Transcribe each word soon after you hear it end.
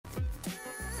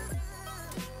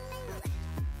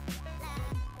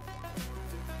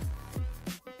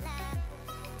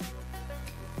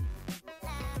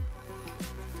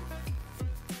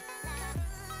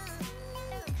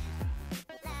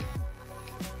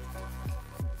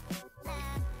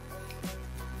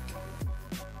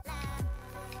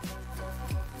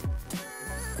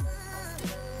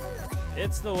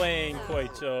It's the Wayne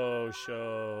Coito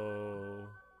Show.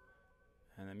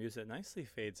 And the music nicely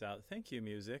fades out. Thank you,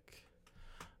 music.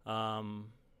 Shockingly,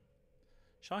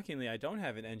 I don't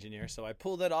have an engineer, so I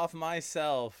pulled it off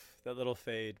myself, that little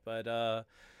fade. But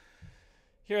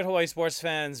here at Hawaii Sports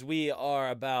Fans, we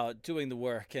are about doing the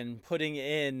work and putting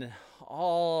in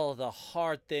all the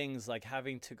hard things like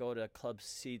having to go to club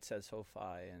seats at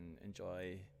SoFi and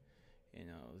enjoy,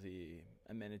 the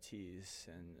amenities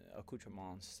and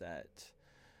accoutrements that,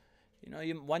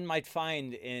 one might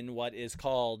find in what is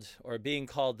called or being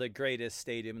called the greatest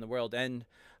stadium in the world. And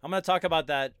I'm going to talk about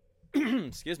that.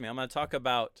 Excuse me. I'm going to talk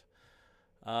about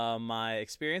my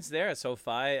experience there at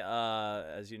SoFi.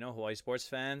 As you know, Hawaii Sports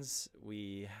Fans,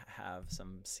 we have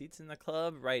some seats in the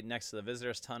club right next to the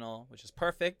visitors tunnel, which is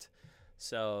perfect.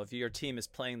 So if your team is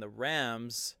playing the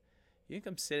Rams, you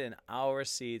can come sit in our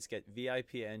seats, get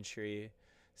VIP entry,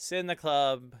 sit in the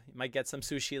club. You might get some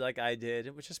sushi like I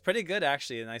did, which is pretty good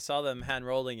actually. And I saw them hand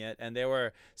rolling it, and they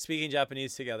were speaking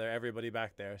Japanese together, everybody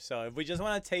back there. So if we just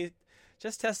want to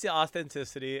test the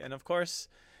authenticity, and of course,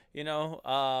 we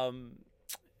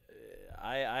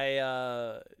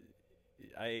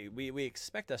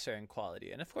expect a certain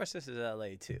quality, and of course this is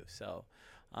LA too. So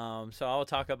I'll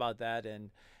talk about that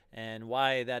and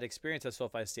why that experience at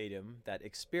SoFi Stadium, that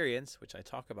experience which I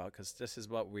talk about because this is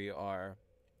what we are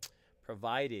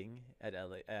providing at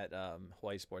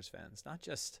Hawaii Sports Fans, not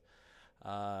just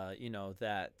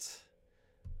that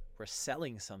we're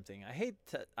selling something.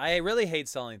 I really hate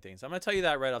selling things. I'm going to tell you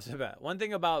that right off the bat. One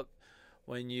thing about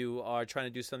when you are trying to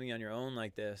do something on your own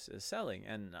like this is selling.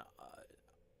 And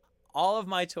all of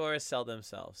my tours sell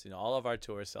themselves. All of our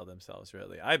tours sell themselves,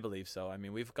 really. I believe so. I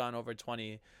mean, we've gone over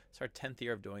 20. It's our 10th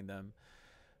year of doing them.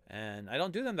 And I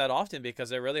don't do them that often because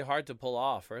they're really hard to pull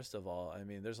off, first of all. I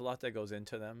mean, there's a lot that goes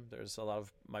into them. There's a lot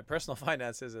of my personal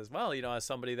finances as well. As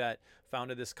somebody that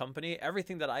founded this company,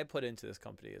 everything that I put into this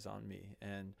company is on me.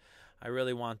 And I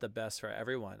really want the best for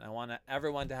everyone. I want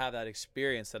everyone to have that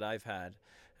experience that I've had.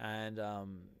 And,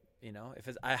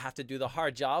 if I have to do the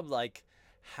hard job, like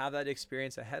have that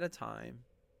experience ahead of time,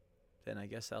 then I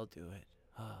guess I'll do it.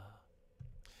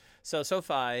 So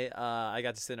SoFi, I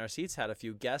got to sit in our seats, had a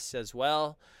few guests as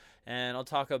well. And I'll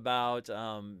talk about,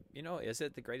 is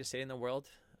it the greatest stadium in the world?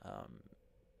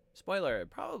 Spoiler,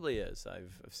 it probably is.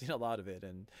 I've seen a lot of it.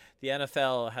 And the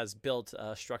NFL has built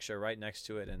a structure right next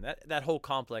to it. And that whole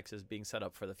complex is being set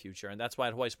up for the future. And that's why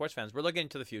at Hawaii Sports Fans, we're looking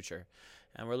into the future.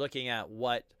 And we're looking at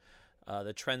what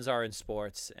the trends are in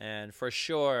sports. And for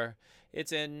sure,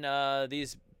 it's in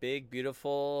these big,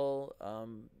 beautiful,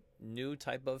 new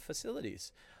type of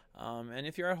facilities. And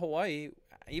if you're at Hawaii,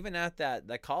 even at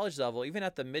that college level, even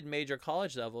at the mid-major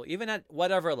college level, even at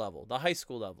whatever level, the high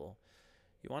school level,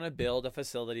 you want to build a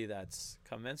facility that's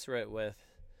commensurate with,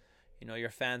 your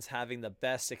fans having the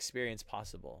best experience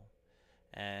possible.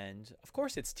 And of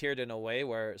course, it's tiered in a way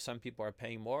where some people are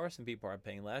paying more, some people are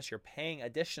paying less. You're paying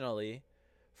additionally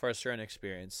for a certain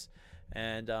experience.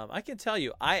 And I can tell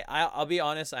you, I'll be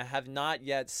honest, I have not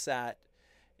yet sat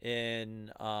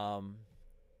in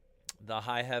the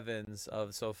high heavens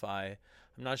of SoFi.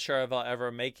 I'm not sure if I'll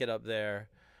ever make it up there.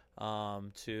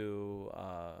 I'm sure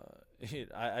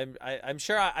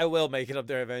I will make it up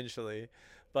there eventually,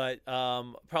 but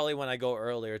probably when I go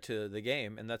earlier to the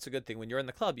game, and that's a good thing. When you're in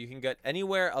the club, you can get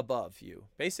anywhere above you,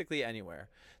 basically anywhere.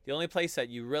 The only place that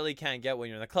you really can't get when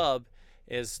you're in the club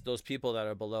is those people that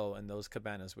are below in those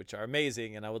cabanas, which are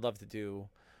amazing, and I would love to do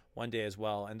one day as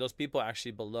well. And those people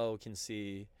actually below can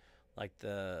see like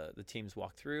the teams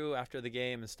walk through after the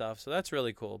game and stuff. So that's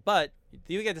really cool. But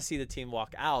you get to see the team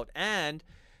walk out and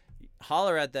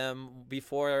holler at them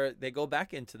before they go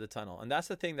back into the tunnel. And that's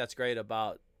the thing that's great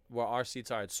about where our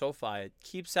seats are at SoFi. It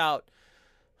keeps out,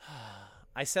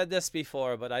 I said this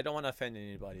before, but I don't want to offend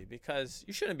anybody because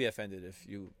you shouldn't be offended if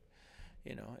you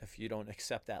don't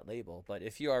accept that label. But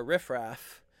if you are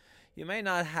riffraff, you may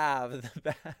not have the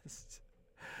best.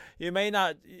 You may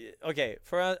not, okay,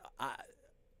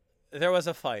 there was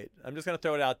a fight. I'm just going to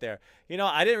throw it out there.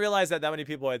 I didn't realize that many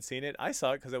people had seen it. I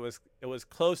saw it because it was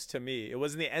close to me. It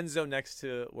was in the end zone next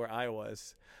to where I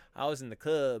was. I was in the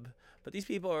club, but these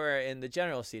people were in the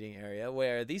general seating area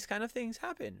where these kind of things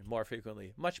happen more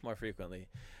frequently, much more frequently.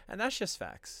 And that's just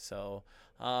facts. So,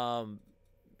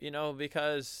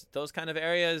 because those kind of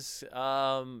areas, there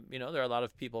are a lot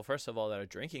of people, first of all, that are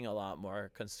drinking a lot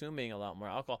more, consuming a lot more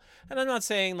alcohol. And I'm not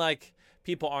saying like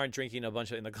people aren't drinking a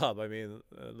bunch in the club. I mean,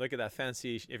 look at that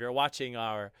fancy, if you're watching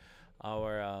our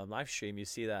live stream, you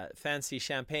see that fancy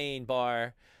champagne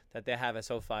bar that they have at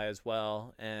SoFi as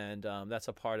well. And that's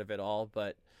a part of it all.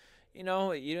 But you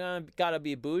don't gotta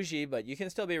be bougie, but you can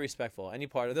still be respectful any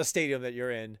part of the stadium that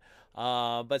you're in.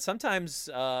 But sometimes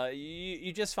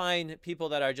you just find people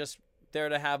that are just there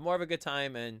to have more of a good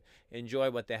time and enjoy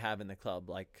what they have in the club,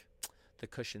 like the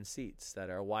cushion seats that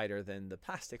are wider than the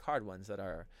plastic hard ones that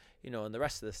are, in the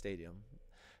rest of the stadium.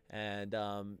 And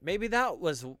maybe that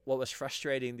was what was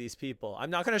frustrating these people. I'm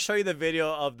not going to show you the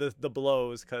video of the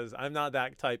blows because I'm not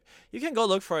that type. You can go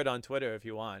look for it on Twitter if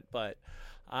you want. But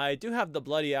I do have the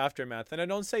bloody aftermath. And I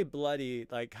don't say bloody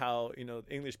like how,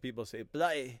 English people say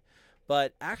bloody.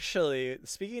 But actually,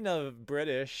 speaking of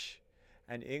British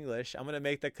and English, I'm going to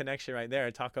make the connection right there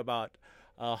and talk about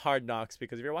Hard Knocks.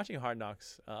 Because if you're watching Hard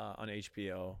Knocks on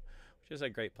HBO, which is a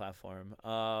great platform,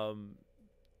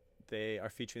 they are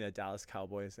featuring the Dallas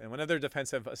Cowboys, and one of their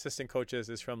defensive assistant coaches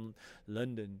is from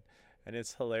London, and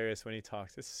it's hilarious when he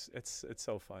talks. It's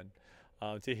so fun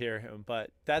to hear him.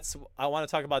 But I want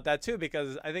to talk about that too,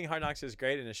 because I think Hard Knocks is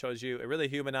great, and it really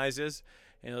humanizes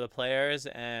the players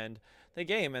and the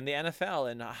game and the NFL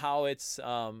and how it's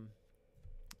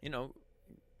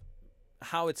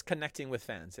how it's connecting with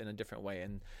fans in a different way,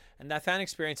 and that fan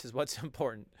experience is what's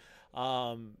important.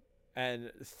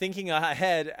 And thinking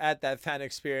ahead at that fan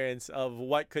experience of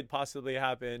what could possibly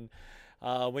happen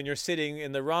when you're sitting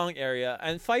in the wrong area.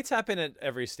 And fights happen at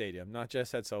every stadium, not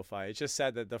just at SoFi. It's just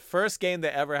said that the first game they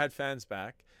ever had fans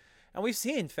back, and we've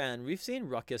seen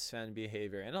ruckus fan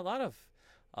behavior in a lot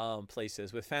of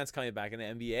places with fans coming back in the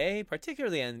NBA,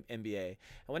 particularly in NBA. And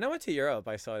when I went to Europe,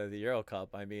 I saw it at the Euro Cup.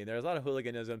 I mean, there's a lot of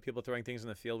hooliganism, people throwing things in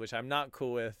the field, which I'm not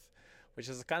cool with, which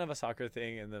is kind of a soccer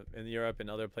thing in Europe and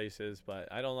other places.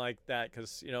 But I don't like that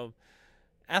because,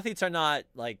 athletes are not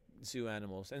like zoo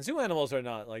animals. And zoo animals are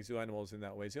not like zoo animals in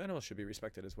that way. Zoo animals should be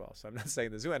respected as well. So I'm not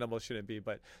saying the zoo animals shouldn't be,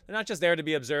 but they're not just there to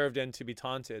be observed and to be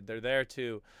taunted. They're there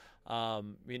to,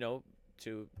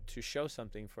 to show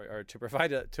something or to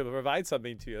provide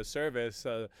something to you, a service,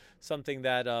 something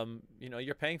that,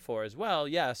 you're paying for as well.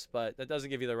 Yes, but that doesn't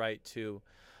give you the right to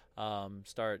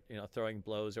start throwing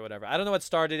blows or whatever. I don't know what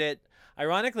started it.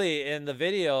 Ironically, in the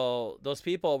video, those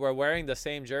people were wearing the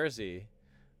same jersey,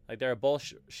 like they're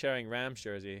both sharing Rams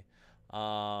jersey.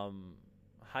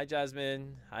 Hi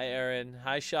Jasmine, hi Aaron,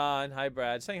 hi Sean, hi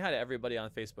Brad. Saying hi to everybody on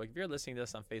Facebook. If you're listening to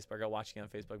this on Facebook or watching on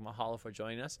Facebook, mahalo for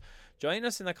joining us. Join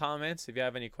us in the comments if you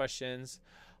have any questions.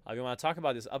 We want to talk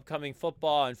about this upcoming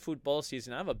football and football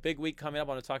season. I have a big week coming up.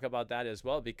 I want to talk about that as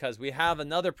well because we have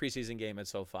another preseason game at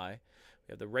SoFi.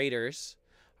 We have the Raiders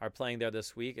are playing there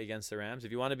this week against the Rams.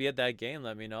 If you want to be at that game,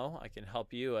 let me know. I can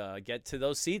help you get to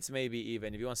those seats maybe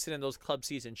even. If you want to sit in those club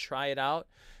seats and try it out,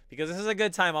 because this is a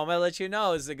good time. I'm going to let you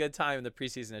know this is a good time in the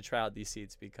preseason to try out these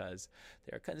seats because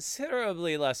they're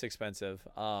considerably less expensive.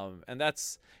 And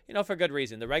that's, for good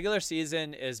reason. The regular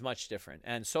season is much different.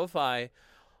 And SoFi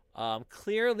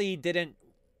clearly didn't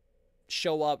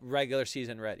show up regular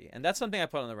season ready. And that's something I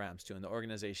put on the Rams too, in the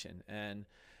organization. And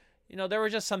there were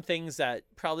just some things that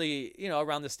probably,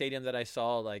 around the stadium that I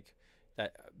saw, like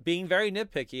that being very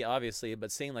nitpicky, obviously,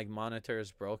 but seeing like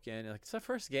monitors broken. Like it's the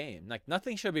first game. Like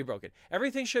nothing should be broken.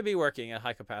 Everything should be working at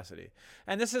high capacity.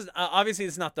 And this is obviously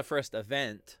it's not the first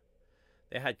event.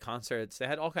 They had concerts. They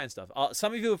had all kinds of stuff.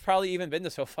 Some of you have probably even been to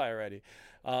SoFi already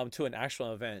to an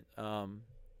actual event.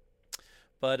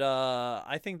 But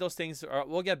I think those things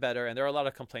will get better. And there are a lot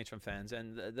of complaints from fans.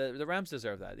 And the Rams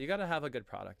deserve that. You got to have a good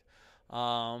product.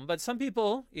 But some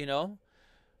people,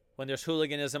 when there's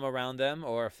hooliganism around them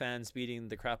or fans beating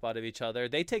the crap out of each other,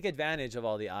 they take advantage of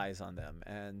all the eyes on them.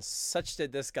 And such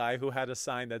did this guy who had a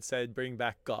sign that said, "Bring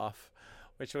back Goff,"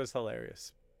 which was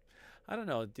hilarious. I don't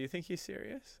know. Do you think he's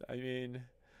serious? I mean,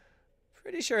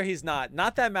 pretty sure he's not.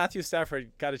 Not that Matthew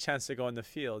Stafford got a chance to go on the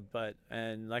field,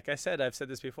 and like I said, I've said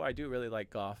this before, I do really like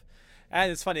Goff. And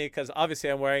it's funny because obviously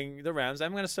I'm wearing the Rams.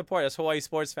 I'm going to support as Hawaii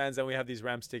sports fans, and we have these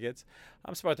Rams tickets.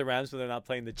 I'm support the Rams when they're not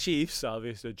playing the Chiefs,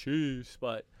 obviously the Chiefs.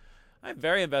 But I'm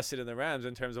very invested in the Rams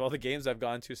in terms of all the games I've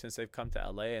gone to since they've come to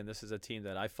LA. And this is a team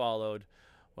that I followed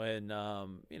when,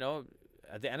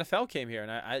 the NFL came here.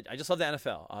 And I just love the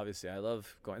NFL, obviously. I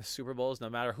love going to Super Bowls no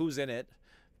matter who's in it.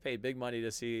 Paid big money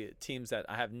to see teams that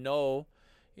I have no,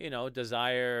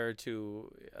 desire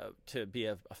to be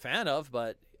a fan of,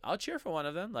 but I'll cheer for one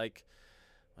of them. Like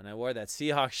when I wore that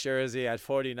Seahawks jersey at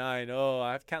 49,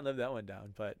 I can't live that one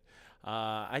down. But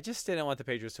I just didn't want the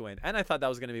Patriots to win. And I thought that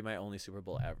was going to be my only Super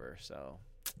Bowl ever. So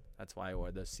that's why I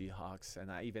wore the Seahawks.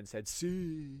 And I even said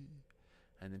 "See,"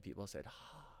 and then people said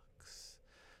 "Hawks."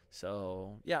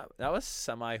 So, yeah, that was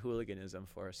semi-hooliganism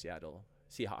for Seattle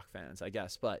Seahawks fans, I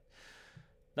guess. But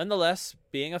nonetheless,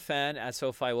 being a fan at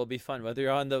SoFi will be fun, whether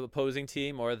you're on the opposing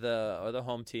team or the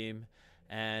home team.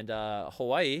 And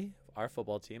Hawaii, our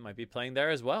football team might be playing there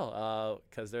as well,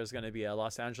 because there's going to be a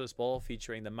Los Angeles Bowl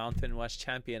featuring the Mountain West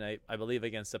champion, I believe,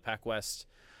 against the Pac West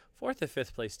 4th or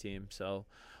 5th place team. So,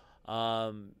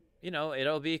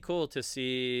 it'll be cool to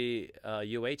see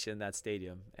UH in that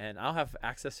stadium, and I'll have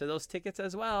access to those tickets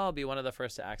as well. I'll be one of the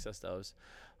first to access those,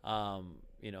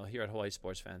 here at Hawaii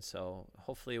Sports Fans. So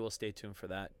hopefully we'll stay tuned for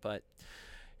that. But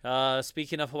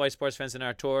speaking of Hawaii Sports Fans and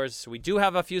our tours, we do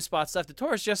have a few spots left. The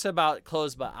tour is just about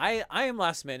closed, but I am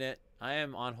last minute. I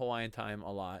am on Hawaiian time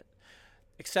a lot,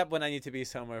 except when I need to be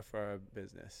somewhere for a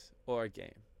business or a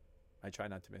game. I try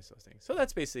not to miss those things. So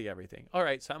that's basically everything. All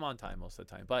right, so I'm on time most of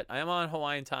the time. But I am on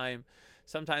Hawaiian time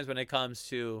sometimes when it comes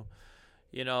to,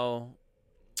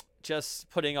 just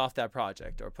putting off that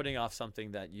project or putting off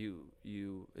something that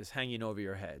you is hanging over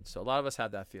your head. So a lot of us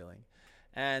have that feeling.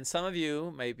 And some of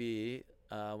you may be,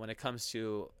 when it comes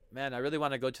to, man, I really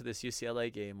want to go to this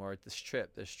UCLA game or this trip,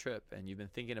 and you've been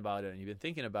thinking about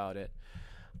it.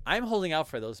 I'm holding out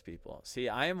for those people. See,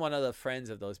 I am one of the friends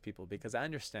of those people because I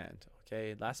understand,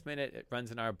 okay? Last minute, it runs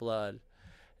in our blood.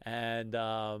 And,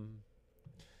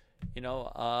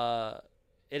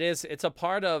 it's a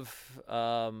part of,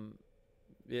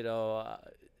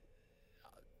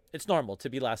 it's normal to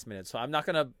be last minute. So I'm not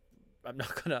going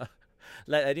to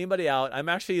let anybody out. I'm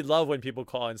actually love when people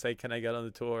call and say, can I get on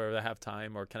the tour or I have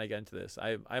time or can I get into this?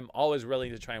 I'm always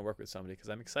willing to try and work with somebody because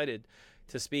I'm excited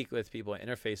to speak with people and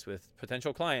interface with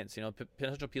potential clients,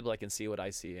 potential people that can see what I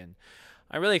see. And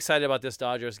I'm really excited about this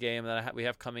Dodgers game that we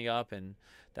have coming up, and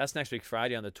that's next week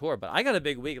Friday on the tour. But I got a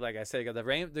big week, like I said.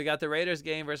 We got the Raiders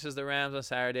game versus the Rams on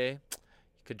Saturday.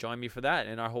 You could join me for that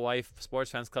in our Hawaii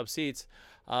Sports Fans Club seats.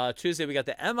 Tuesday, we got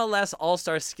the MLS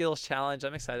All-Star Skills Challenge.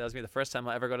 I'm excited. That's going to be the first time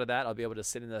I'll ever go to that. I'll be able to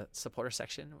sit in the supporter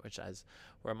section, which is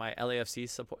where my LAFC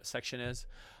support section is.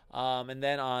 And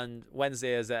then on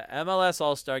Wednesday is the MLS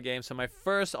All-Star Game. So my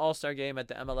first All-Star Game at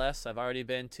the MLS. I've already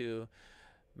been to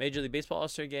Major League Baseball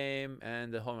All-Star Game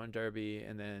and the Home Run Derby,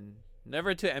 and then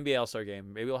never to NBA All-Star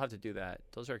Game. Maybe we'll have to do that.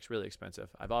 Those are really expensive.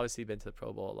 I've obviously been to the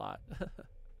Pro Bowl a lot.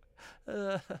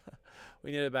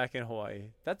 We need it back in Hawaii.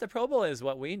 The Pro Bowl is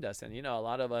what weaned us, and a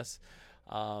lot of us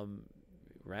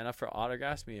ran up for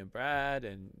autographs, me and Brad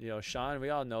and Sean. We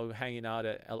all know hanging out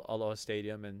at Aloha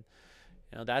Stadium, and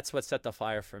that's what set the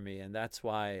fire for me, and that's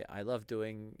why I love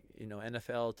doing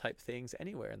NFL type things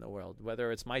anywhere in the world,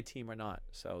 whether it's my team or not.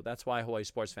 So that's why Hawaii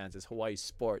Sports Fans is Hawaii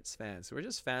Sports Fans. We're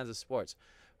just fans of sports.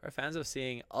 We're fans of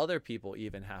seeing other people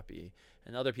even happy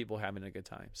and other people having a good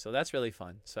time. So that's really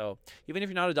fun. So even if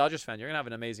you're not a Dodgers fan, you're going to have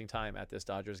an amazing time at this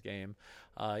Dodgers game.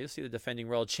 You'll see the defending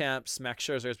world champs. Max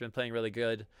Scherzer has been playing really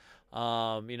good,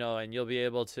 and you'll be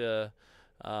able to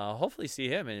hopefully see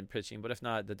him in pitching. But if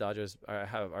not, the Dodgers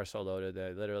are so loaded.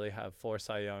 They literally have 4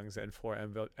 Cy Youngs and 4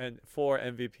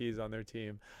 MVPs on their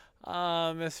team.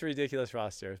 It's ridiculous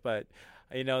rosters, but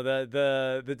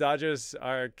the Dodgers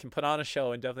can put on a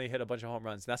show and definitely hit a bunch of home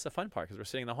runs. And that's the fun part because we're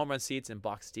sitting in the home run seats in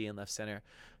box D in left center.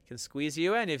 Can squeeze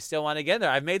you in if you still want to get there.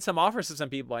 I've made some offers to some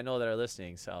people I know that are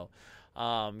listening. So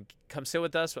come sit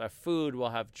with us. We'll have food. We'll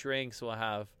have drinks. We'll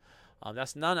have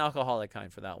that's non-alcoholic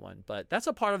kind for that one, but that's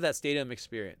a part of that stadium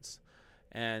experience.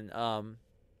 And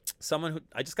someone who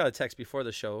I just got a text before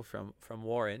the show from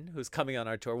Warren, who's coming on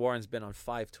our tour. Warren's been on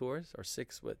 5 tours or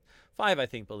 6 with 5,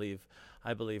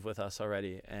 I believe with us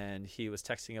already. And he was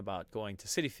texting about going to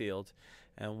Citi Field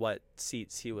and what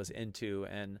seats he was into,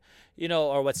 and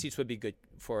or what seats would be good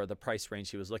for the price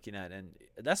range he was looking at. And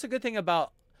that's a good thing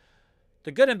about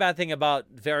the good and bad thing about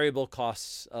variable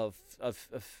costs of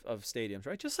stadiums,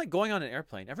 right? Just like going on an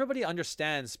airplane. Everybody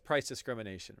understands price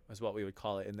discrimination is what we would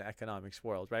call it in the economics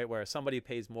world, right? Where somebody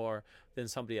pays more than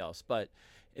somebody else. But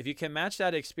if you can match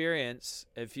that experience,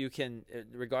 if you can,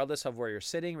 regardless of where you're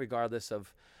sitting, regardless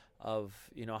of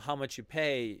how much you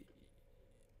pay,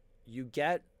 you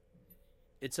get,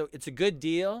 it's a good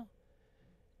deal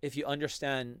if you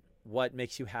understand what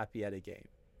makes you happy at a game.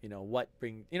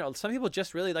 Some people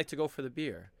just really like to go for the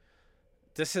beer.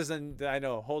 This isn't, I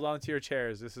know, hold on to your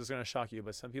chairs. This is going to shock you,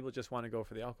 but some people just want to go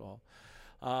for the alcohol,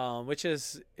 which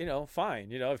is,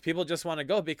 fine. If people just want to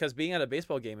go, because being at a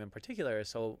baseball game in particular is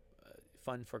so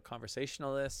fun for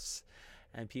conversationalists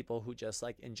and people who just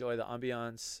enjoy the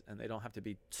ambiance and they don't have to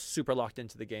be super locked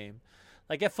into the game.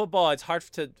 Like at football, it's hard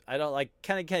I don't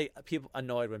kind of get people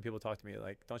annoyed when people talk to me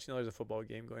don't you know there's a football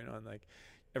game going on?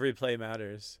 Every play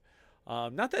matters.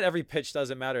 Not that every pitch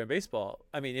doesn't matter in baseball.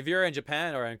 I mean, if you're in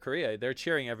Japan or in Korea, they're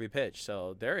cheering every pitch,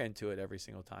 so they're into it every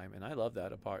single time, and I love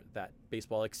that that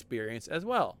baseball experience as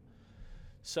well.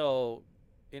 So,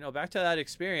 back to that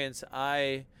experience,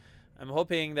 I'm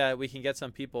hoping that we can get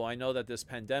some people. I know that this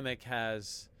pandemic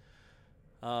has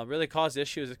really caused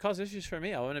issues. It caused issues for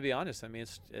me. I want to be honest. I mean,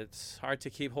 it's hard to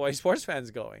keep Hawaii sports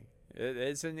fans going.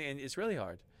 It's really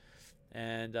hard.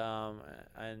 And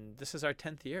this is our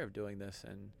 10th year of doing this,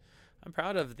 and I'm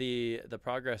proud of the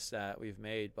progress that we've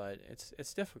made. But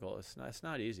it's difficult. It's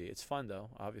not easy. It's fun though.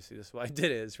 Obviously, this is why I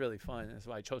did it. It's really fun. That's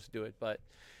why I chose to do it. But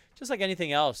just like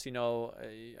anything else,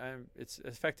 it's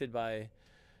affected by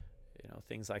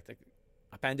things like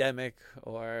a pandemic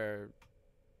or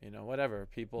whatever.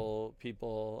 People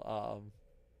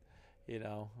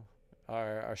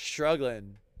are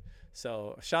struggling.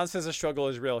 So Sean says the struggle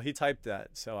is real. He typed that,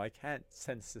 so I can't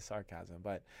sense the sarcasm.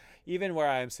 But even where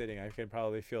I'm sitting, I can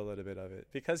probably feel a little bit of it,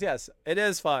 because yes, it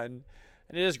is fun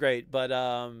and it is great. But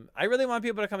I really want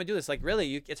people to come and do this. Like,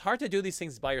 really, it's hard to do these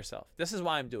things by yourself. This is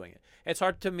why I'm doing it. It's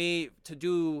hard to me to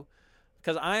do,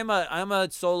 because I'm a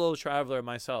solo traveler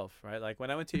myself, right? Like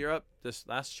when I went to Europe this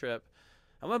last trip,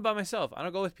 I went by myself. I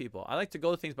don't go with people. I like to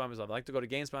go to things by myself. I like to go to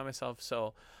games by myself.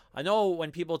 So I know when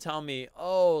people tell me,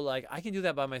 oh, like I can do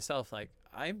that by myself, like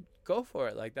I go for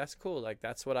it. Like that's cool. Like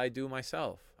that's what I do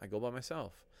myself. I go by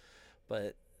myself.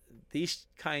 But these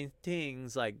kind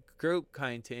things, like group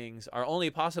kind things, are only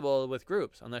possible with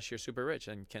groups unless you're super rich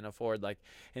and can afford like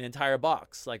an entire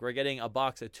box. Like we're getting a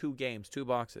box of 2 games, 2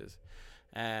 boxes.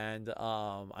 And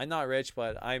I'm not rich,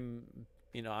 but I'm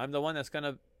the one that's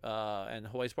gonna and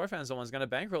Hawaii Sport Fans the one's gonna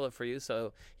bankroll it for you,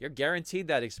 so you're guaranteed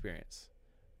that experience,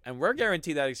 and we're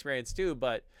guaranteed that experience too.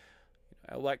 But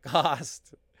at what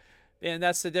cost? And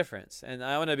that's the difference. And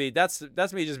I want to be that's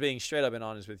me just being straight up and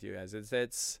honest with you guys.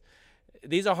 It's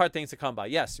these are hard things to come by.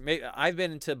 Yes, I've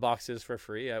been into boxes for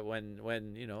free when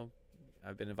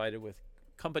I've been invited with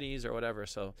companies or whatever.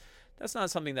 So that's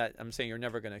not something that I'm saying you're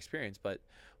never going to experience. But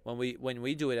when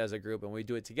we do it as a group and we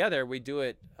do it together, we do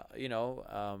it,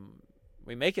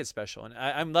 we make it special. And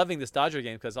I'm loving this Dodger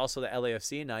game because also the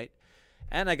LAFC night,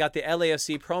 and I got the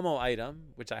LAFC promo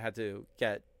item, which I had to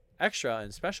get extra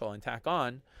and special and tack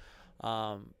on.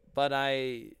 But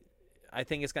I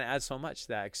think it's going to add so much to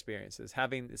that experience, is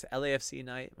having this LAFC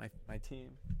night, my team,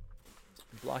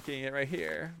 blocking it right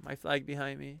here, my flag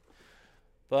behind me.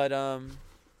 But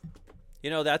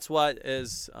that's what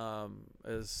is on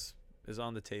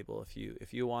the table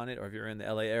if you want it, or if you're in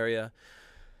the LA area.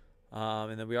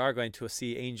 And then we are going to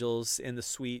see Angels in the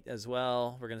suite as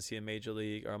well. We're going to see a major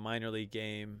league or a minor league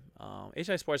game.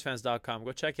 HISportsfans.com.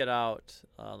 Go check it out.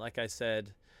 Like I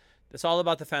said, it's all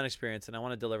about the fan experience, and I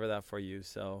want to deliver that for you.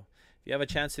 So if you have a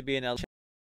chance to be in LA,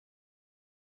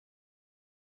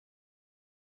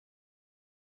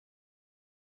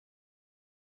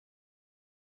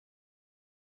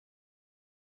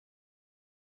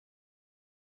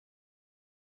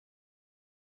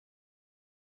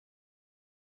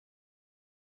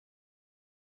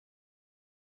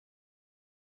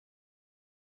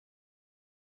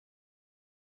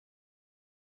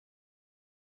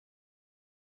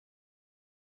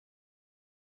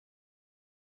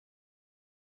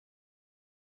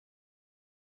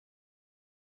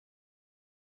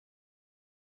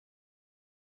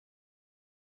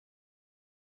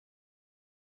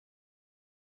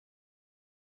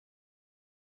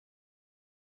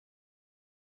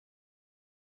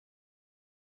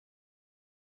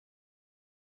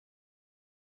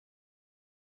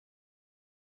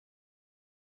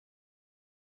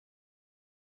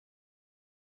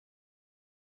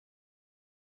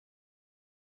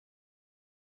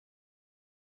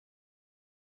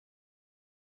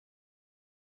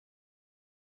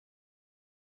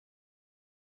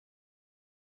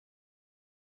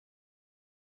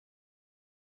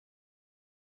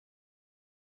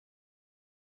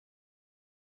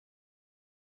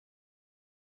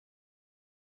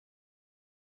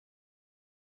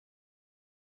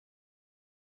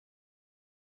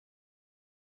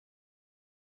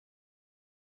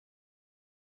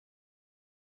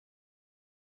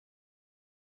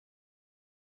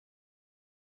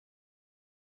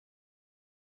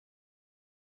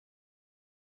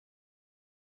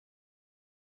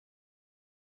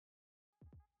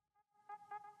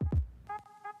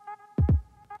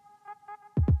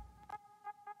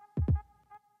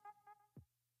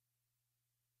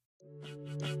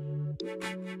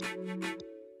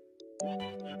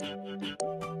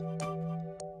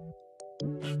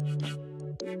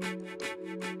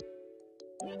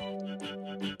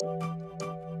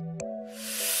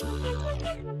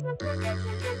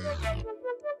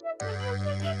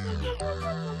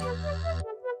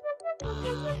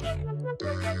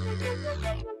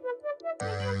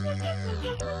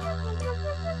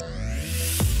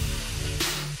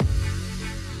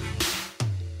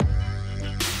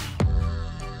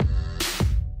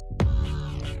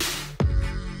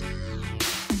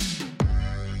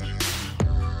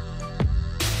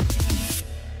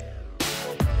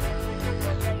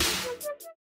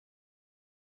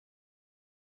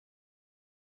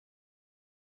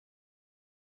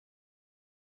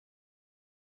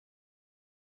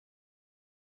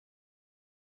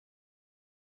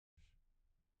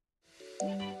 So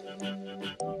that's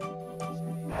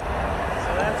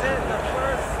it, the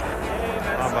first game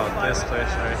at How about SoFi this with place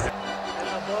fans right here? in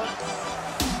the books.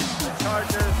 The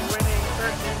Chargers winning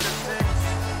 13-6.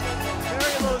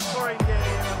 Very low scoring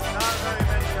game, not very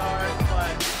many yards,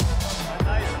 but a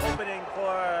nice opening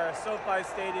for SoFi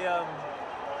Stadium.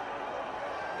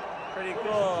 Pretty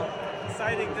cool.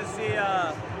 Exciting to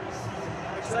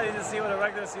see what a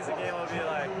regular season game will be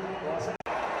like.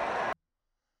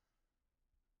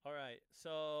 All right,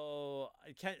 so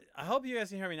I hope you guys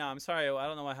can hear me now. I'm sorry, I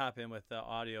don't know what happened with the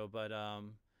audio, but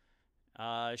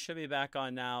it should be back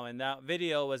on now. And that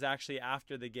video was actually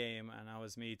after the game, and that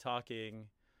was me talking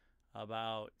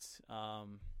about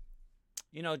kind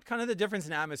of the difference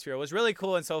in atmosphere. It was really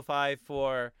cool in SoFi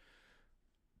for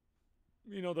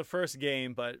the first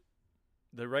game, but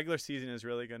the regular season is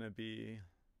really going to be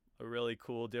a really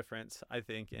cool difference, I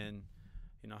think, in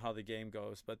how the game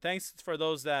goes. But thanks for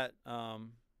those that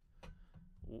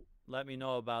let me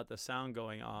know about the sound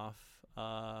going off.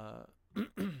 I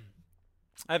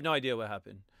have no idea what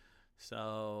happened,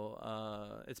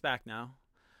 so it's back now.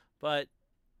 But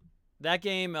that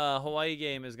game, Hawaii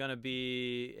game, is going to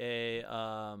be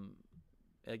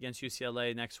against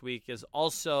UCLA next week. Is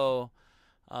also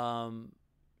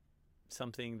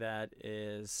something that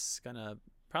is going to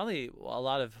probably a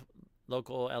lot of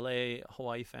local LA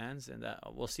Hawaii fans, and that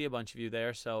we'll see a bunch of you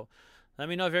there. So let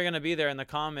me know if you're going to be there in the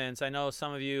comments. I know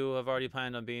some of you have already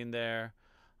planned on being there.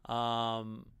 I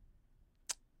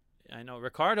know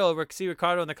Ricardo in the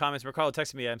comments. Ricardo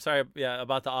texted me. I'm sorry,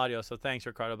 about the audio. So thanks,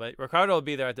 Ricardo. But Ricardo will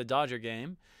be there at the Dodger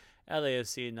game,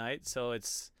 LAFC night. So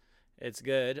it's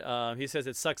good. He says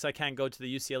it sucks I can't go to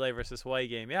the UCLA versus Hawaii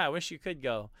game. Yeah, I wish you could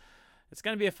go. It's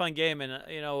going to be a fun game, and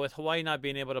with Hawaii not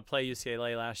being able to play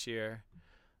UCLA last year,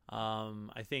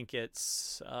 I think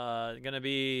it's going to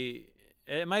be.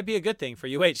 It might be a good thing for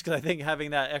UH, because I think having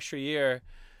that extra year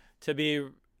to be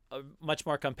much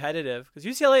more competitive, because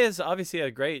UCLA is obviously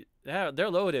they're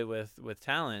loaded with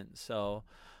talent. So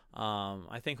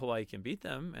I think Hawaii can beat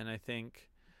them, and I think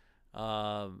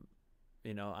I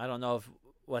don't know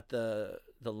what the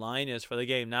line is for the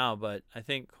game now, but I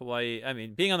think Hawaii,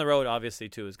 being on the road obviously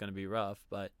too is going to be rough,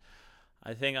 but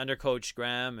I think under Coach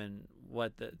Graham and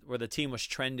where the team was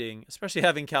trending, especially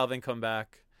having Calvin come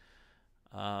back,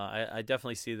 I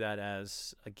definitely see that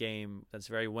as a game that's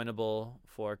very winnable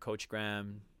for Coach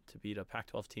Graham to beat a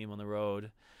Pac-12 team on the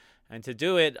road. And to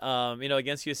do it,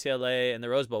 against UCLA and the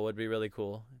Rose Bowl would be really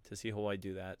cool to see Hawaii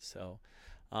do that. So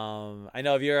I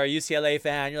know if you're a UCLA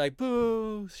fan, you're like,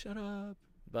 boo, shut up.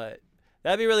 But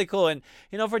that'd be really cool. And,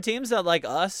 for teams that like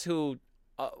us who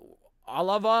all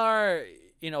of our,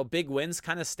 big wins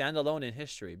kind of stand alone in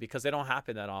history because they don't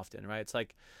happen that often, right? It's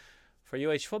like for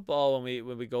UH football,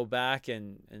 when we go back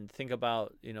and think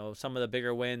about, some of the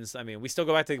bigger wins, we still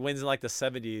go back to wins in like the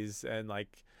 70s and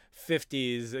like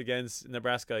 50s against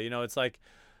Nebraska. It's like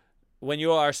when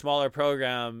you are a smaller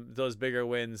program, those bigger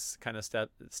wins kind of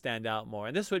stand out more.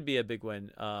 And this would be a big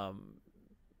win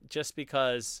just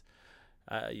because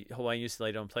Hawaii and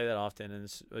UCLA don't play that often, and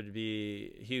it would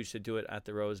be huge to do it at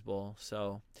the Rose Bowl.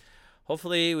 So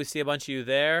hopefully we see a bunch of you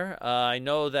there. I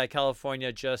know that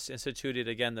California just instituted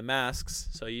again the masks,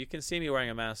 so you can see me wearing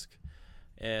a mask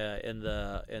in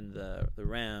the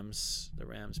Rams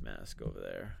mask over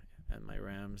there, and my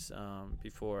Rams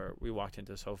before we walked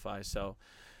into SoFi. So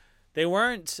they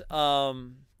weren't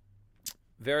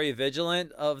very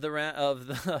vigilant of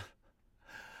the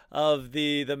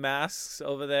masks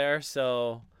over there.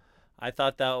 So I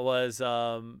thought that was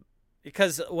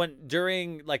because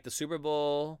during like the Super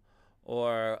Bowl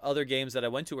or other games that I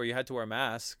went to where you had to wear a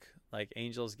mask, like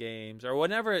Angels games or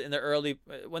whenever in the early,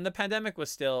 when the pandemic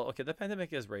was still, okay, the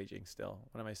pandemic is raging still.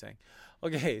 What am I saying?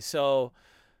 Okay, so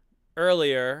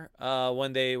earlier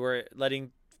when they were letting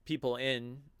people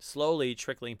in, slowly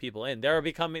trickling people in, they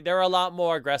were a lot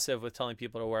more aggressive with telling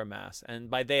people to wear masks. And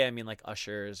by they, I mean like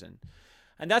ushers and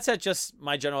that's just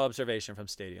my general observation from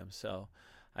stadiums. So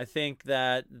I think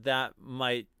that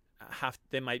might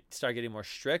they might start getting more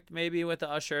strict maybe with the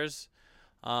ushers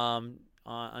on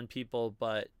people,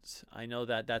 but I know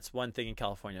that that's one thing in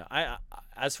California.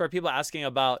 As for people asking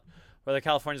about whether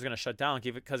California is going to shut down,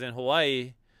 because in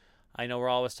Hawaii, I know we're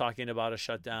always talking about a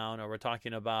shutdown, or we're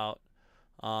talking about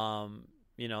how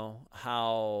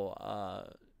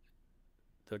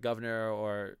the governor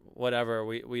or whatever,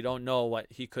 we don't know what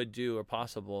he could do or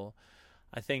possible.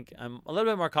 I think I'm a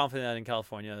little bit more confident that in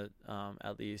California,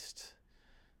 at least,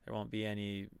 there won't be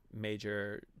any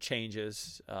major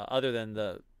changes other than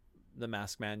the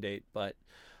mask mandate. But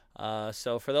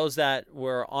so for those that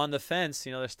were on the fence,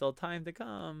 there's still time to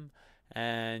come,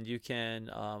 and you can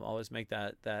always make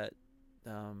that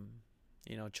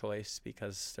choice,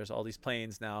 because there's all these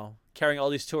planes now carrying all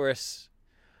these tourists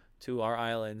to our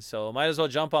island. So might as well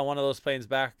jump on one of those planes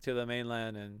back to the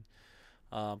mainland and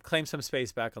claim some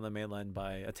space back on the mainland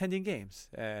by attending games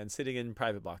and sitting in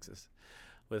private boxes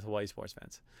with Hawaii sports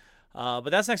fans. But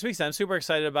that's next week, so I'm super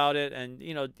excited about it. And,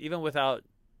 even with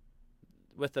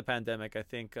the pandemic, I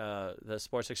think the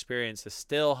sports experience is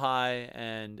still high,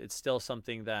 and it's still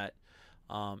something that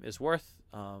is worth,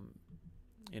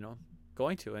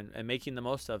 going to and making the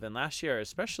most of. And last year,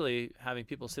 especially having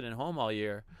people sit at home all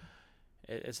year,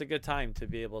 it's a good time to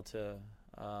be able to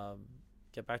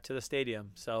get back to the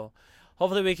stadium. So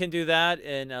hopefully we can do that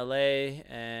in LA,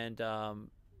 and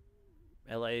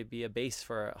LA be a base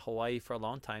for Hawaii for a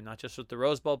long time, not just with the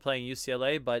Rose Bowl playing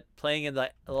UCLA, but playing in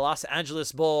the Los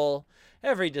Angeles Bowl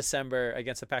every December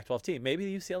against a Pac-12 team. Maybe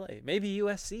UCLA, maybe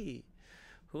USC.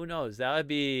 Who knows? That would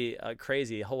be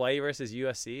crazy. Hawaii versus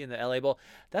USC in the LA Bowl.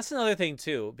 That's another thing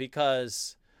too,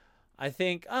 because I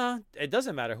think it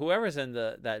doesn't matter. Whoever's in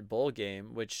that bowl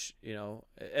game, which,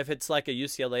 if it's like a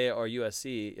UCLA or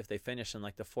USC, if they finish in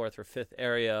like the 4th or 5th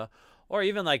area, or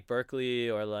even like Berkeley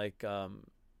or like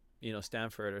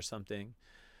Stanford or something,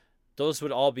 those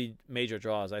would all be major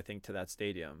draws, I think, to that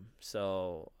stadium.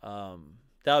 So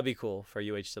that would be cool for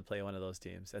UH to play one of those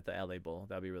teams at the LA Bowl.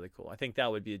 That would be really cool. I think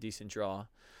that would be a decent draw.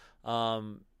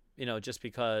 Just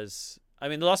because,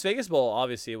 the Las Vegas Bowl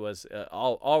obviously was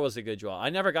always a good draw. I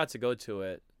never got to go to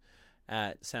it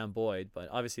at Sam Boyd, but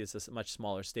obviously it's a much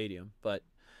smaller stadium. But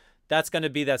that's going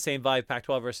to be that same vibe,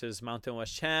 Pac-12 versus Mountain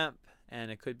West champ, and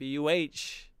it could be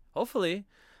UH. Hopefully.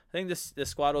 I think this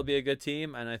squad will be a good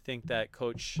team, and I think that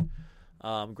Coach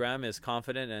Graham is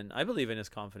confident, and I believe in his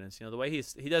confidence. The way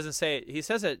he doesn't say it, he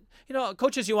says it.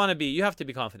 Coaches you want to be, you have to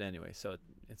be confident anyway. So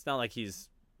it's not like he's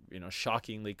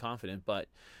shockingly confident, but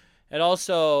it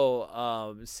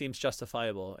also seems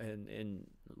justifiable in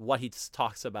what he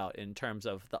talks about in terms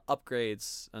of the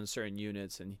upgrades on certain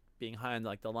units and being high on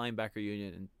like the linebacker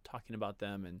unit and talking about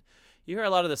them. And you hear a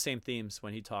lot of the same themes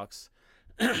when he talks.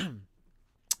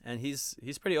 And he's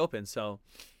pretty open, so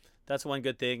that's one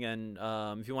good thing. And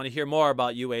if you want to hear more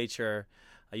about UH, or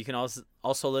you can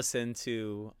also listen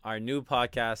to our new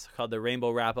podcast called The Rainbow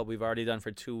Wrap-Up. We've already done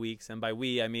for 2 weeks, and by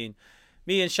we, I mean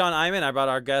me and Sean Iman. I brought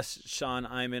our guest Sean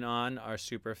Iman on, our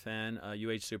super fan,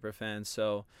 UH super fan.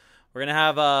 So we're gonna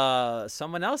have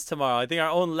someone else tomorrow. I think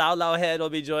our own Lau Head will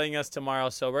be joining us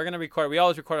tomorrow. So we're gonna record. We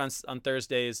always record on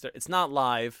Thursdays. It's not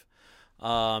live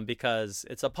because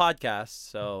it's a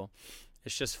podcast. So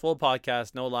it's just full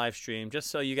podcast, no live stream, just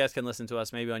so you guys can listen to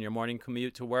us maybe on your morning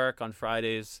commute to work on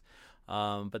Fridays.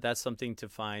 But that's something to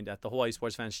find at the Hawaii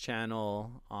Sports Fans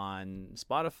channel on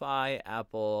Spotify,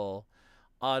 Apple,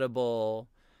 Audible,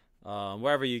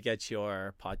 wherever you get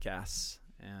your podcasts.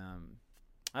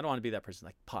 I don't want to be that person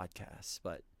like podcasts,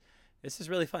 but this is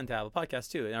really fun to have a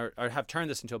podcast too, or have turned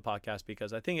this into a podcast,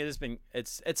 because I think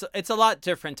it's a lot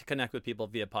different to connect with people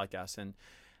via podcasts, and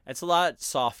it's a lot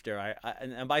softer.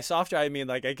 And by softer, I mean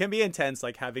like it can be intense,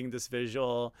 like having this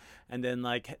visual and then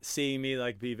like seeing me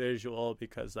like be visual,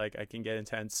 because like I can get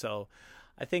intense. So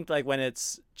I think like when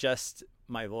it's just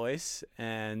my voice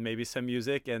and maybe some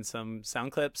music and some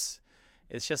sound clips,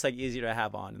 it's just like easier to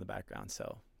have on in the background.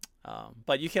 So,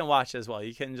 but you can watch as well.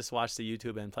 You can just watch the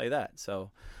YouTube and play that. So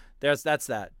that's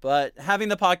that. But having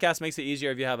the podcast makes it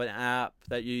easier if you have an app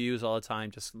that you use all the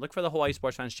time. Just look for the Hawaii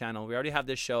Sports Fans channel. We already have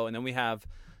this show, and then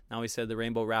now we said the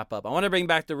Rainbow Wrap-Up. I want to bring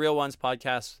back the Real Ones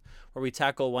podcast where we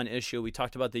tackle one issue. We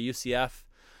talked about the UCF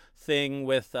thing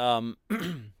with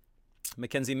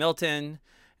Mackenzie Milton,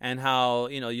 and how,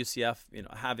 UCF,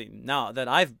 having, now that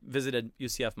I've visited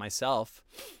UCF myself,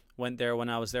 went there when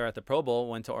I was there at the Pro Bowl,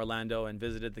 went to Orlando and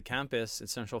visited the campus in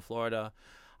Central Florida.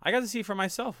 I got to see for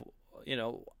myself,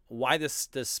 why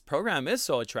this program is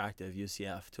so attractive,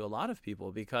 UCF, to a lot of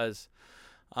people, because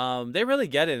they really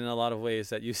get it in a lot of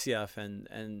ways at UCF,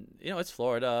 and it's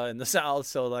Florida in the South,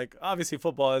 so like obviously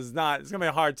football it's gonna be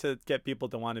hard to get people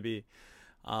to want to be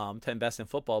to invest in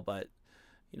football, but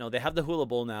they have the Hula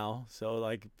Bowl now, so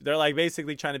like they're like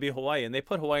basically trying to be Hawaii, and they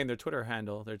put Hawaii in their Twitter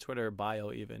handle, their Twitter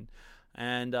bio even,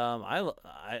 and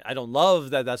I don't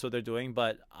love that that's what they're doing,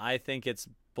 but I think it's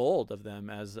bold of them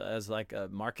as like a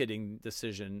marketing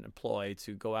decision ploy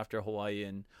to go after Hawaii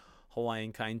and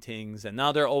Hawaiian kind things. And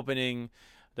now they're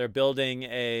building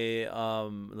a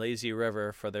lazy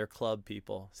river for their club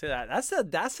people. See that's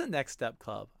the next step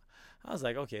club. I was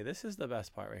like, okay, this is the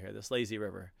best part right here, this lazy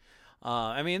river.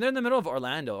 They're in the middle of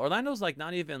Orlando. Orlando's like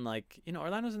not even like,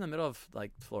 Orlando's in the middle of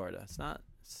like Florida.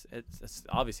 It's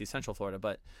obviously Central Florida,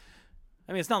 but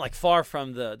it's not like far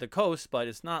from the coast, but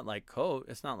it's not like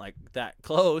that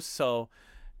close. So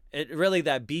it really,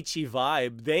 that beachy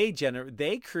vibe,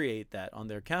 they create that on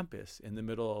their campus in the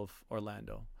middle of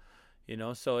Orlando.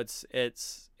 So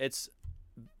it's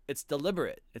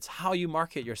deliberate. It's how you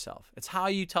market yourself. It's how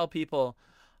you tell people,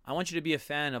 I want you to be a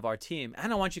fan of our team,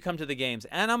 and I want you to come to the games,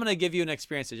 and I'm going to give you an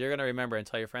experience that you're going to remember and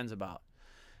tell your friends about.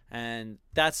 And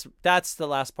that's the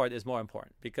last part is more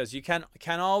important, because you can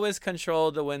always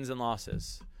control the wins and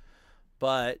losses.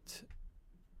 But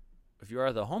if you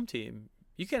are the home team,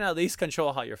 you can at least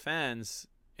control how your fans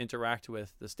interact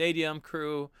with the stadium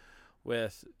crew,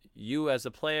 with you as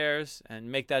the players,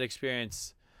 and make that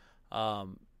experience,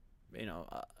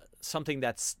 something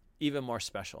that's even more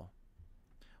special.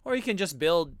 Or you can just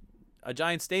build a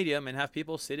giant stadium and have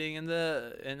people sitting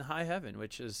in high heaven,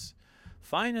 which is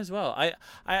fine as well. I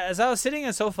as I was sitting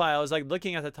in SoFi, I was like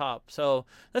looking at the top. So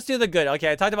let's do the good.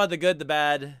 Okay, I talked about the good, the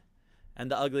bad,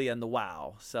 and the ugly, and the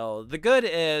wow. So the good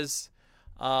is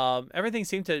everything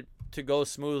seemed to go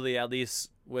smoothly, at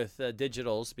least with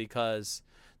digitals, because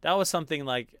that was something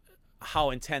like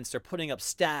how intense. They're putting up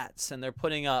stats, and they're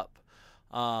putting up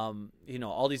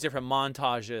all these different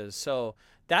montages. So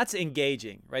that's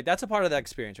engaging, right? That's a part of that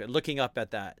experience, right? Looking up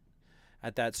at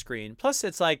that screen. Plus,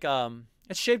 it's like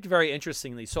it's shaped very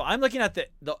interestingly. So I'm looking at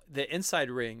the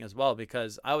inside ring as well,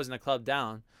 because I was in a club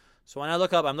down. So when I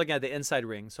look up, I'm looking at the inside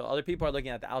ring. So other people are looking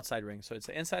at the outside ring. So it's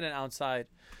the inside and outside,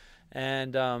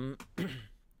 and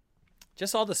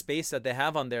just all the space that they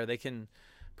have on there. They can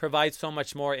provide so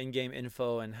much more in-game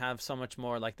info and have so much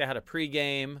more. Like they had a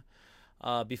pre-game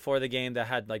before the game that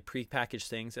had like pre-packaged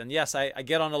things. And yes, I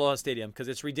get on Aloha Stadium because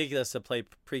it's ridiculous to play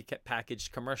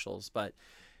pre-packaged commercials, but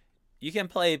you can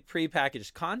play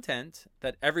pre-packaged content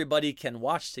that everybody can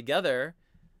watch together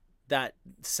that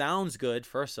sounds good,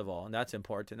 first of all, and that's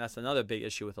important. That's another big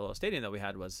issue with Aloha Stadium that we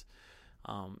had was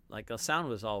like the sound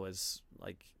was always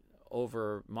like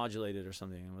over modulated or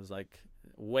something. It was like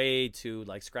way too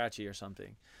like scratchy or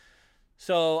something.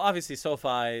 So obviously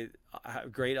SoFi,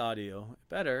 great audio,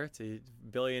 better. It's a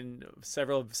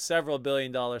several $1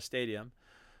 billion stadium.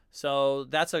 So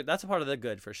that's a part of the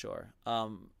good for sure.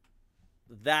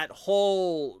 That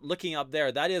whole looking up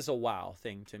there, that is a wow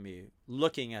thing to me.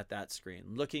 Looking at that screen,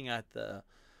 looking at the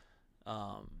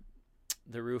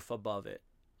roof above it.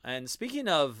 And speaking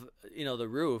of the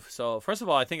roof, so first of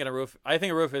all, I think a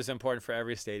roof is important for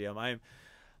every stadium.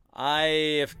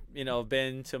 I have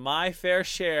been to my fair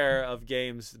share of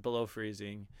games below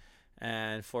freezing,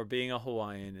 and for being a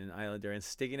Hawaiian and Islander and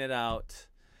sticking it out,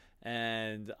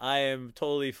 and I am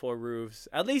totally for roofs,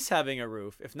 at least having a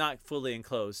roof, if not fully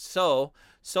enclosed. So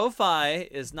SoFi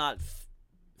is not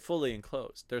fully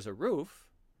enclosed. There's a roof,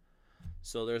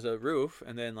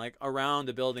 and then like around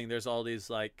the building, there's all these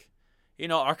like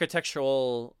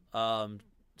architectural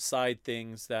side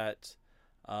things that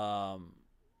are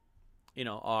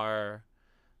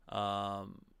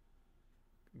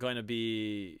going to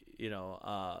be,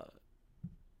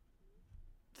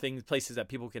 places that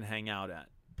people can hang out at.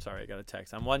 Sorry, I got a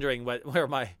text. I'm wondering where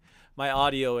my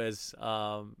audio is,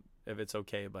 if it's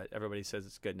okay, but everybody says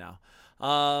it's good now.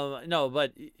 No,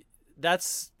 but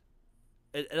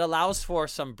it allows for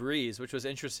some breeze, which was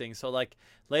interesting. So like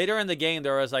later in the game,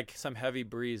 there was like some heavy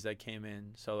breeze that came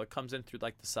in. So it comes in through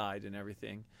like the side and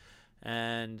everything.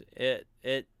 And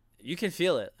you can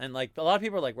feel it. And like a lot of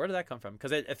people are like, where did that come from?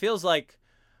 Because it feels like,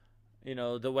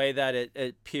 the way that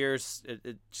it peers,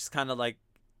 it just kind of like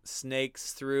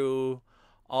snakes through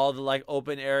all the like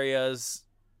open areas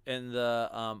in the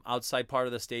outside part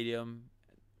of the stadium,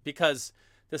 because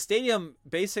the stadium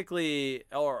basically,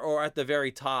 or at the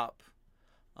very top,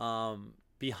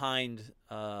 behind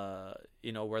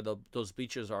where those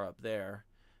bleachers are up there,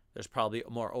 there's probably a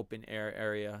more open air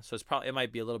area, so it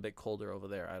might be a little bit colder over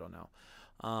there. I don't know,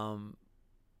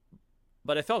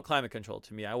 but it felt climate controlled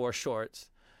to me. I wore shorts.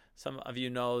 Some of you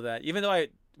know that even though I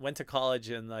went to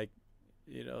college in like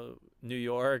New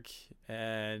York,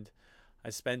 and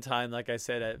I spent time, like I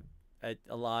said, at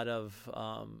a lot of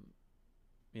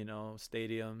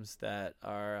stadiums that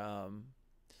are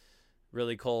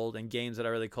really cold and games that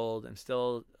are really cold. I'm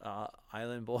still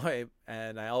island boy,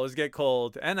 and I always get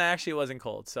cold, and I actually wasn't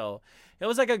cold, so it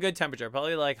was like a good temperature,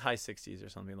 probably like high 60s or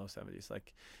something, low 70s.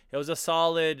 Like it was a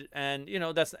solid, and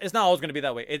it's not always going to be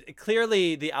that way. It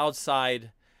clearly, the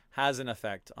outside has an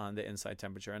effect on the inside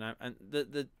temperature, and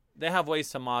they have ways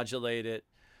to modulate it,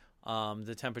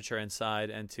 the temperature inside,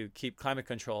 and to keep climate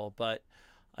control. But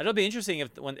it'll be interesting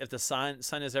if the sun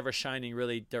is ever shining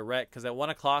really direct, because at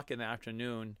 1:00 in the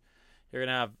afternoon,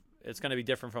 it's gonna be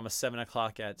different from a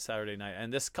 7:00 at Saturday night.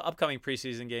 And this upcoming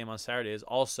preseason game on Saturday is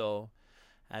also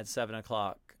at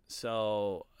 7:00.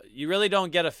 So you really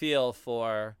don't get a feel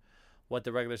for what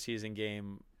the regular season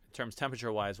game terms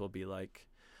temperature-wise will be like.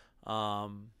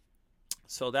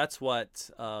 So that's what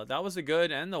that was the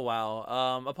good and the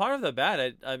wow. A part of the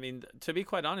bad, I mean, to be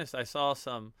quite honest, I saw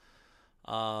some,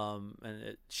 and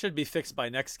it should be fixed by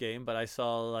next game, but I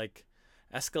saw like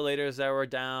escalators that were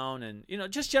down, and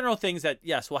just general things that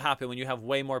yes will happen when you have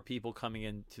way more people coming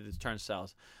into the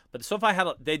turnstiles. But SoFi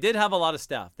they did have a lot of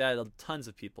staff. They had tons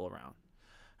of people around,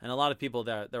 and a lot of people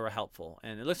that were helpful,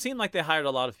 and it seemed like they hired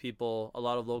a lot of people, a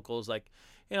lot of locals, like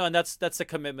and that's the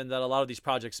commitment that a lot of these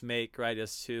projects make, right?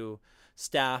 Is to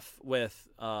staff with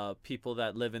people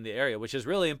that live in the area, which is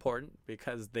really important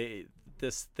because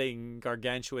this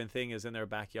gargantuan thing is in their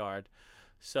backyard.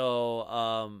 So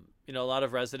a lot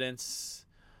of residents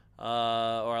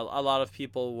or a lot of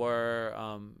people were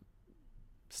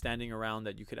standing around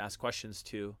that you could ask questions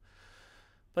to.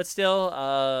 But still,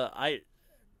 I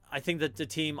think that the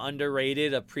team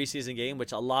underrated a preseason game,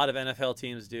 which a lot of NFL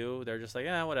teams do. They're just like,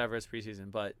 whatever, it's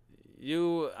preseason. But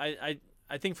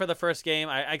I think for the first game,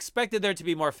 I expected there to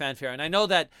be more fanfare. And I know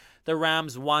that the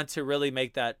Rams want to really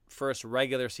make that first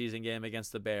regular season game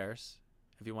against the Bears.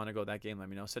 If you want to go that game, let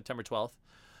me know. September 12th.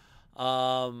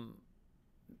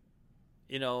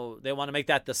 They want to make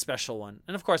that the special one.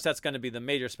 And, of course, that's going to be the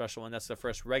major special one. That's the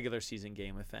first regular season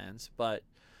game with fans. But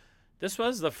this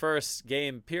was the first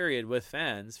game, period, with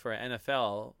fans for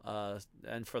NFL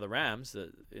and for the Rams,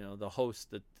 the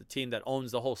host, the team that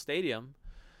owns the whole stadium.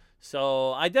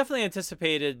 So I definitely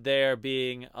anticipated there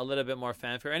being a little bit more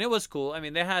fanfare, and it was cool. I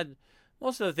mean, they had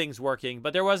most of the things working,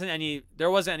 but there wasn't any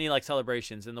like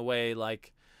celebrations in the way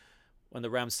like when the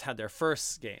Rams had their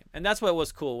first game. And that's what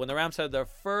was cool. When the Rams had their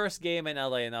first game in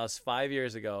LA, and that was 5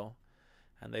 years ago,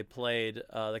 and they played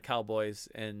the Cowboys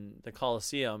in the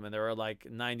Coliseum, and there were like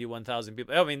 91,000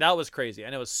 people. I mean, that was crazy,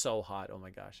 and it was so hot. Oh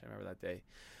my gosh, I remember that day.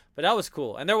 But that was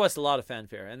cool, and there was a lot of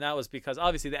fanfare, and that was because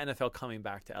obviously the NFL coming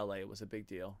back to LA was a big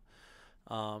deal.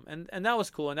 And that was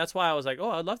cool, and that's why I was like,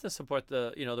 I'd love to support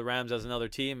the Rams as another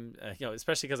team,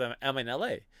 especially because I'm in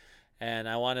LA, and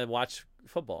I want to watch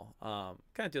football.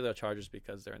 Can't do the Chargers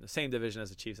because they're in the same division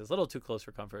as the Chiefs. It's a little too close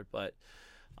for comfort, but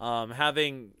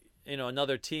having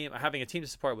another team, having a team to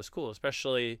support was cool,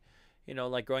 especially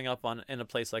like growing up in a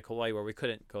place like Hawaii where we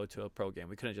couldn't go to a pro game,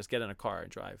 we couldn't just get in a car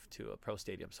and drive to a pro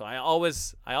stadium. So I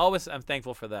always am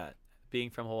thankful for that, being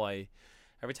from Hawaii.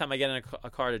 Every time I get in a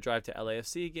car to drive to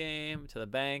LAFC game, to the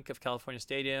Bank of California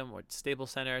Stadium, or Staples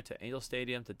Center, to Angel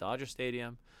Stadium, to Dodger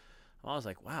Stadium, I was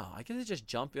like, wow, I get to just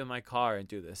jump in my car and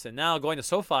do this. And now going to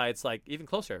SoFi, it's like even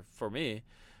closer for me.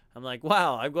 I'm like,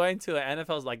 wow, I'm going to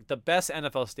NFL's like the best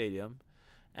NFL stadium,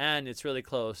 and it's really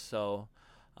close. So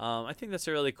I think that's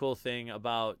a really cool thing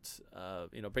about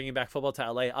bringing back football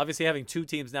to LA. Obviously, having two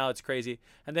teams now, it's crazy.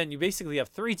 And then you basically have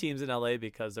three teams in LA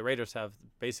because the Raiders have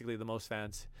basically the most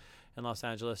fans in Los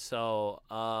Angeles. So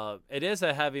it is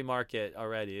a heavy market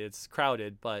already. It's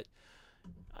crowded, but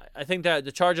I think that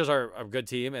the Chargers are a good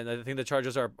team, and I think the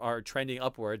Chargers are trending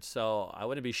upwards. So I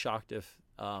wouldn't be shocked if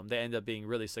they end up being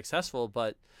really successful.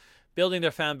 But building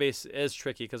their fan base is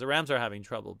tricky because the Rams are having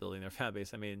trouble building their fan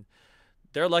base. I mean,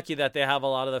 they're lucky that they have a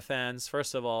lot of the fans,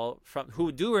 first of all, from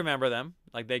who do remember them.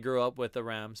 Like they grew up with the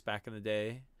Rams back in the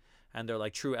day, and they're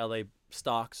like true LA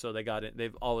stock. So they got it.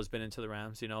 They've always been into the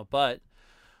Rams, But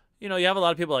you have a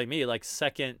lot of people like me, like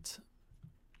second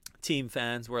team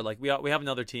fans, where like we have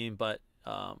another team, but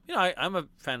I'm a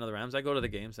fan of the Rams. I go to the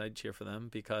games, I cheer for them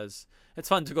because it's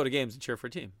fun to go to games and cheer for a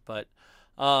team. But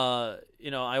I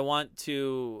want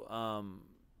to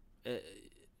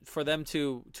for them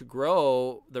to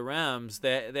grow the Rams,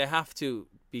 they have to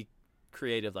be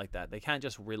creative like that. They can't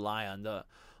just rely on the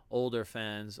older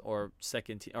fans or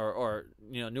second team or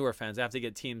newer fans. They have to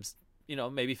get teams,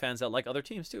 maybe fans that like other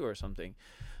teams too or something.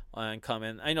 And come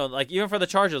in. I know, like even for the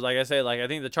Chargers, like I say, like I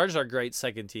think the Chargers are a great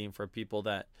second team for people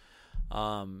that,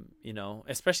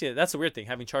 especially that's the weird thing,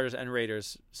 having Chargers and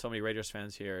Raiders. So many Raiders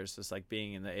fans here is just like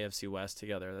being in the AFC West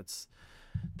together.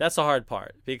 That's the hard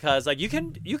part because like you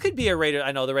could be a Raider.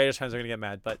 I know the Raiders fans are gonna get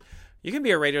mad, but you can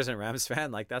be a Raiders and Rams fan.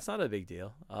 Like that's not a big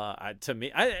deal. To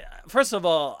me, first of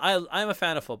all, I'm a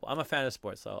fan of football. I'm a fan of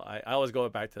sports, so I always go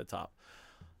back to the top.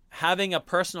 Having a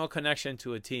personal connection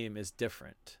to a team is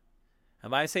different.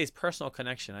 And when I say it's personal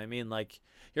connection, I mean like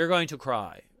you're going to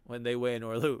cry when they win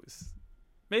or lose.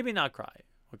 Maybe not cry.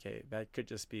 Okay, that could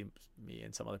just be me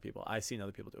and some other people. I've seen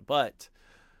other people do it. But,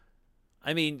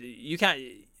 I mean, you can't...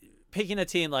 Picking a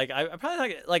team, like, I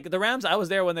probably like the Rams, I was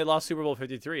there when they lost Super Bowl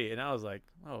 53, and I was like,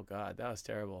 oh, God, that was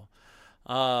terrible.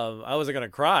 I wasn't going to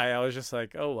cry. I was just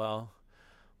like, oh, well,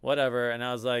 whatever. And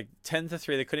I was like, 10-3.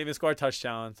 They couldn't even score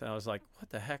touchdowns. And I was like, what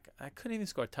the heck? I couldn't even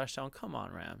score a touchdown. Come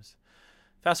on, Rams.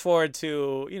 fast forward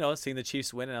to, seeing the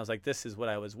Chiefs win, and I was like, this is what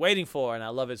I was waiting for, and I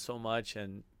love it so much,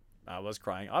 and I was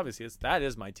crying. Obviously, that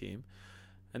is my team.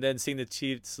 And then seeing the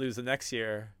Chiefs lose the next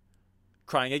year,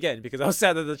 crying again because I was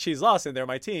sad that the Chiefs lost and they're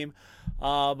my team.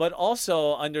 But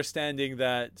also understanding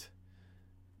that,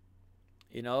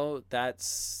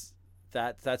 that's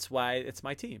why it's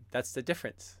my team. That's the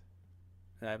difference.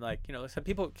 And I'm like, some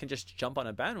people can just jump on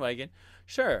a bandwagon.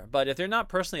 Sure. But if they're not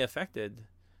personally affected,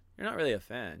 you're not really a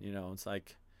fan. It's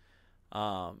like,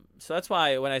 so that's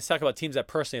why when I talk about teams that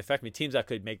personally affect me, teams that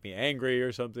could make me angry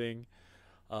or something,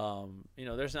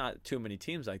 there's not too many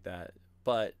teams like that.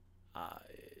 But,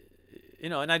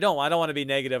 and I don't want to be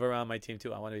negative around my team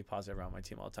too. I want to be positive around my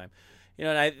team all the time.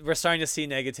 And we're starting to see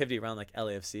negativity around like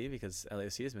LAFC because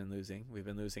LAFC has been losing. We've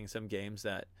been losing some games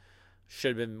that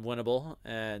should have been winnable,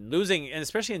 and losing, and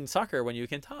especially in soccer when you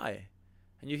can tie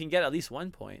and you can get at least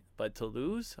 1 point, but to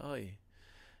lose,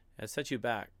 it sets you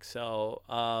back. So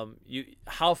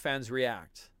how fans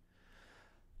react.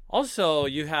 Also,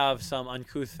 you have some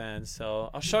uncouth fans. So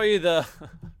I'll show you the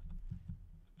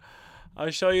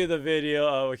video.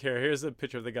 Oh, here's a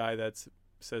picture of the guy that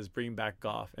says "Bring Back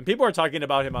Goff," and people are talking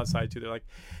about him outside too. They're like,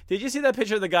 "Did you see that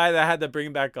picture of the guy that had the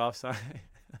 "Bring Back Goff" sign?"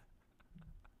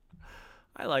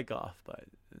 I like Goff, but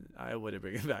I wouldn't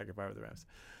bring him back if I were the Rams,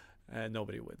 and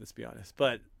nobody would. Let's be honest.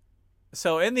 But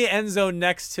so in the end zone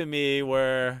next to me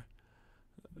were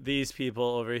these people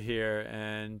over here,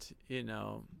 and it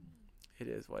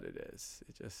is what it is.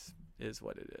 It just is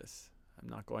what it is. I'm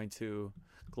not going to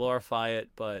glorify it,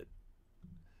 but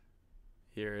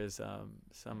here is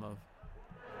some of.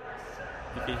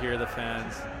 You can hear the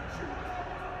fans.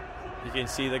 You can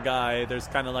see the guy. There's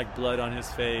kind of like blood on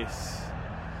his face.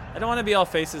 I don't want to be all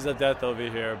faces of death over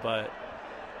here, but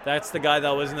that's the guy that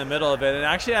was in the middle of it. And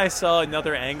actually, I saw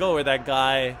another angle where that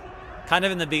guy, kind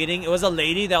of in the beginning, it was a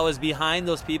lady that was behind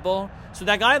those people. So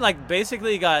that guy like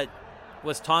basically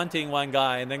was taunting one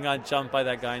guy and then got jumped by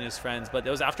that guy and his friends. But it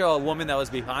was after a woman that was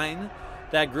behind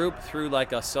that group threw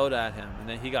like a soda at him, and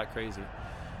then he got crazy.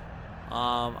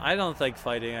 I don't like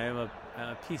fighting. I am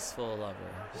a peaceful lover,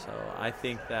 so I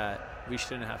think that we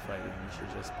shouldn't have fighting. We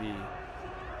should just be,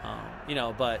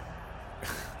 but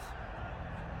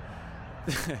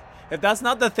if that's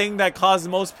not the thing that caused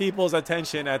most people's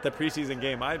attention at the preseason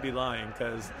game, I'd be lying,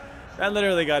 because that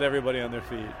literally got everybody on their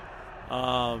feet.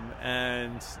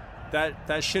 And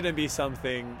that shouldn't be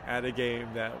something at a game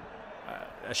that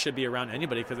should be around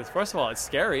anybody, because first of all, it's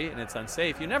scary and it's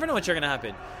unsafe. You never know what's going to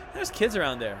happen. There's kids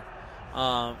around there.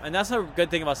 And that's a good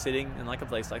thing about sitting in like a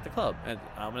place like the club. And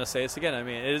I'm going to say this again. I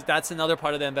mean, that's another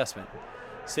part of the investment.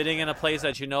 Sitting in a place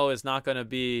that is not going to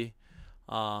be, it's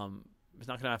not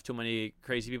going to have too many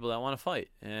crazy people that want to fight.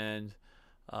 And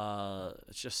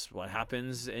it's just what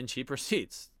happens in cheaper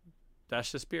seats.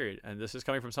 That's just period. And this is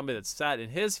coming from somebody that sat in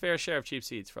his fair share of cheap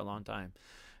seats for a long time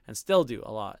and still do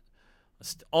a lot,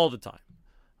 all the time.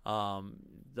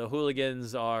 The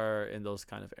hooligans are in those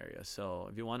kind of areas. So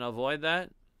if you want to avoid that,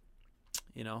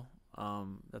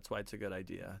 that's why it's a good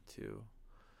idea to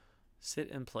sit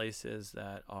in places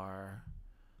that are,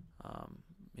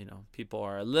 people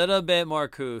are a little bit more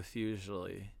couth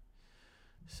usually.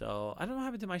 So I don't know what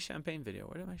happened to my champagne video.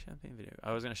 Where did my champagne video?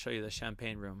 I was going to show you the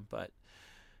champagne room, but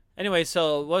anyway,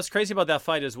 so what's crazy about that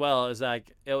fight as well is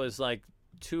like, it was like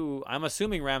two, I'm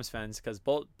assuming Rams fans, because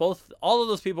all of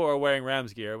those people were wearing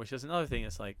Rams gear, which is another thing.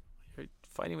 It's like, you're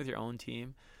fighting with your own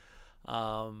team.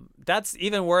 That's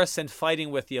even worse than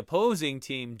fighting with the opposing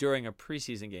team during a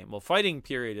preseason game. Well, fighting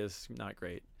period is not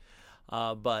great,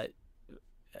 but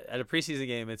at a preseason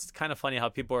game, it's kind of funny how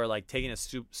people are like taking it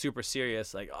super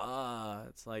serious. Like,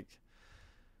 it's like,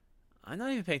 I'm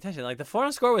not even paying attention. Like the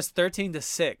final score was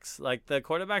 13-6. Like the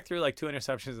quarterback threw like 2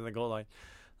 interceptions in the goal line.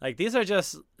 Like this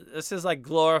is like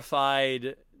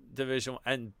glorified Division 1,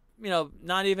 and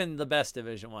not even the best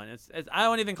Division 1. It's I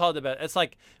don't even call it the best. It's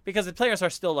like, because the players are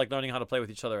still like learning how to play with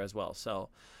each other as well. So,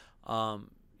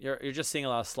 you're just seeing a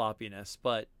lot of sloppiness,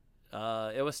 but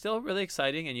it was still really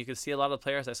exciting, and you could see a lot of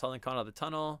players. I saw them come out of the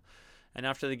tunnel, and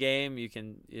after the game, you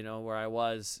can where I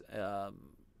was,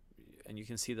 and you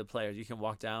can see the players. You can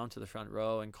walk down to the front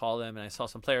row and call them, and I saw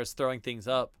some players throwing things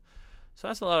up. So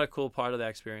that's a lot of cool part of the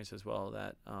experience as well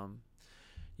that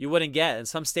you wouldn't get. In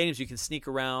some stadiums, you can sneak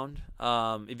around.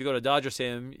 If you go to Dodger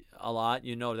Stadium a lot,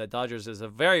 that Dodgers is a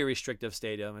very restrictive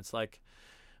stadium. It's like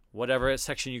whatever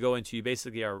section you go into, you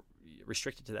basically are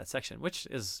restricted to that section, which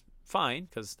is fine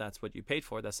because that's what you paid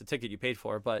for. That's the ticket you paid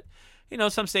for. But,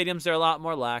 some stadiums, they're a lot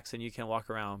more lax and you can walk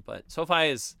around. But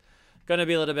SoFi is going to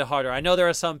be a little bit harder. I know there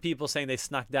are some people saying they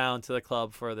snuck down to the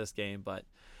club for this game, but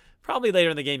Probably later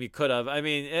in the game you could have. I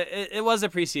mean, it was a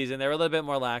preseason. They were a little bit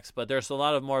more lax, but there's a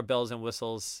lot of more bells and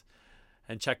whistles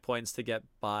and checkpoints to get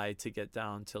by to get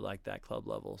down to like that club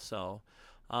level. So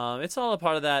it's all a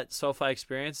part of that SoFi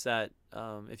experience that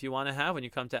if you want to have when you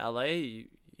come to LA,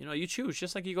 you choose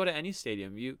just like you go to any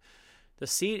stadium. The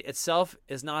seat itself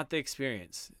is not the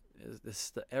experience.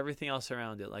 It's everything else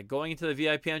around it, like going into the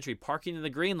VIP entry, parking in the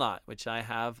green lot, which I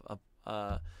have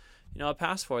a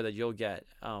pass for that you'll get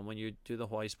when you do the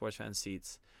Hawaii Sports Fan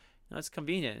seats. It's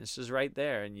convenient. It's just right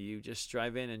there, and you just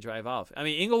drive in and drive off. I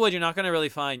mean, Inglewood, you're not going to really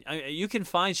find. I mean, you can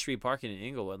find street parking in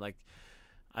Inglewood. Like,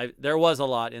 there was a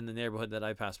lot in the neighborhood that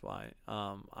I passed by.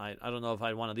 I don't know if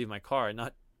I'd want to leave my car,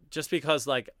 not just because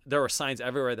like there were signs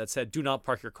everywhere that said "Do not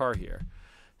park your car here."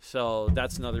 So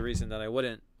that's another reason that I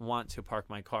wouldn't want to park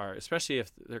my car, especially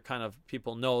if they're kind of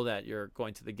people know that you're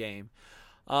going to the game.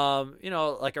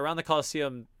 Like around the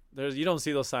Coliseum, you don't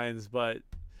see those signs, but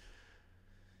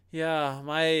yeah,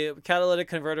 my catalytic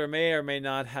converter may or may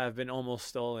not have been almost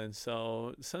stolen.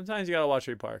 So sometimes you gotta watch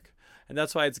where you park, and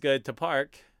that's why it's good to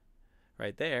park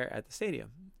right there at the stadium,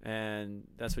 and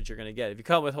that's what you're gonna get if you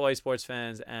come with Hawaii Sports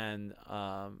Fans and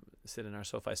sit in our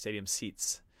SoFi Stadium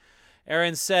seats.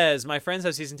 Aaron says, my friends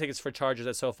have season tickets for Chargers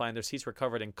at SoFi, and their seats were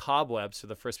covered in cobwebs for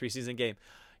the first preseason game.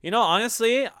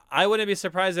 Honestly, I wouldn't be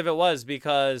surprised if it was,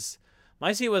 because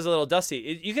my seat was a little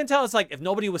dusty. You can tell it's like if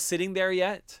nobody was sitting there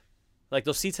yet. Like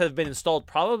those seats have been installed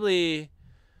those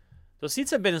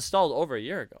seats have been installed over a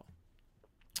year ago,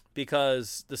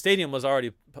 because the stadium was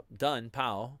already done,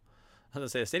 POW. I was going to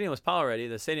say the stadium was POW already.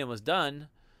 The stadium was done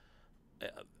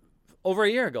over a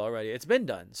year ago already. It's been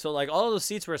done. So like all of those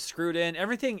seats were screwed in.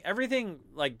 Everything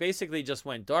like basically just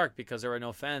went dark because there were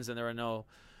no fans and there were no,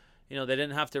 they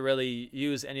didn't have to really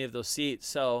use any of those seats.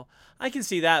 So I can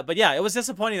see that. But yeah, it was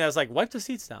disappointing that I was like, wipe the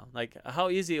seats down. Like how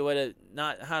easy would it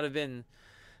not have been?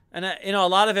 And a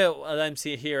lot of it I'm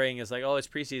hearing is like, oh, it's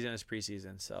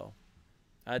preseason. So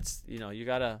that's, you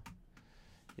gotta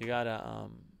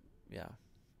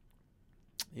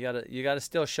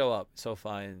still show up SoFi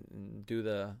and do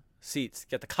the seats,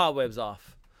 get the cobwebs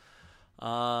off.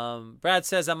 Brad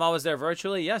says, I'm always there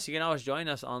virtually. Yes, you can always join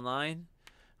us online.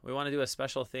 We want to do a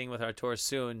special thing with our tour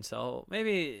soon, so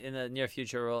maybe in the near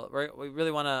future we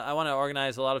really want to. I want to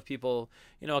organize a lot of people,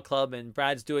 a club, and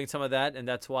Brad's doing some of that, and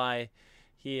that's why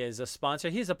he is a sponsor.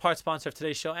 He's a part sponsor of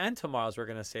today's show and tomorrow's. We're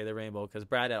gonna say the Rainbow, because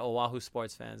Brad at Oahu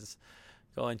Sports Fans.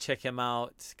 Go and check him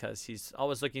out, because he's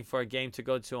always looking for a game to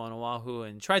go to on Oahu,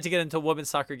 and tried to get into a women's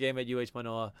soccer game at UH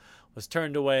Manoa, was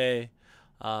turned away.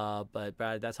 But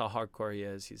Brad, that's how hardcore he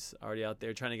is. He's already out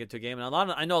there trying to get to a game. And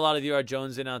I know a lot of you are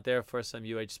jonesing out there for some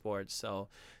UH sports. So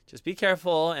just be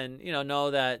careful, and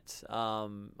know that a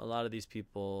lot of these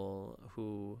people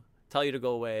who tell you to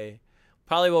go away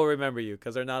probably will remember you,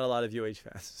 because they're not a lot of UH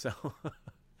fans. So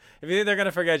if you think they're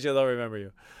gonna forget you, they'll remember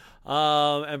you.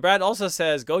 And Brad also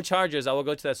says, go Chargers. I will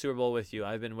go to that Super Bowl with you.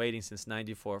 I've been waiting since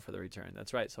 94 for the return.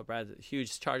 That's right. So Brad's a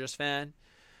huge Chargers fan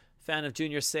of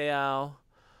Junior Seau.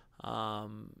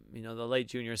 The late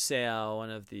Junior Seau, one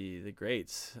of the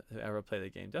greats who ever played the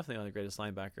game. Definitely one of the greatest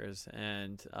linebackers.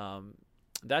 And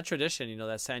that tradition,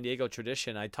 that San Diego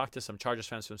tradition, I talked to some Chargers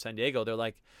fans from San Diego. They're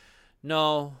like,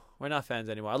 no, we're not fans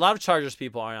anymore. A lot of Chargers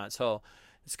people are not. So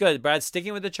it's good. Brad's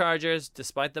sticking with the Chargers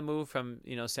despite the move from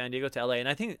San Diego to LA. And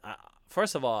I think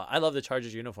first of all, I love the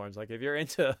Chargers uniforms. Like if you're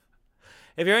into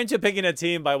picking a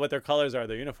team by what their colors are,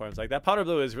 their uniforms, like that powder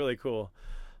blue is really cool.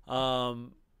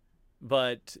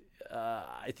 But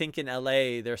I think in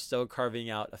LA they're still carving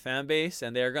out a fan base,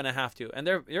 and they're gonna have to. And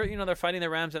they're fighting the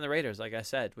Rams and the Raiders, like I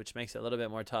said, which makes it a little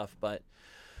bit more tough. But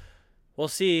we'll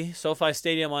see. SoFi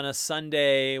Stadium on a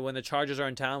Sunday when the Chargers are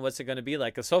in town. What's it going to be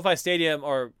like? A SoFi Stadium,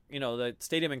 or the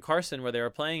stadium in Carson where they were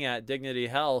playing at Dignity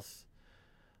Health,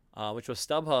 which was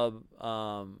StubHub.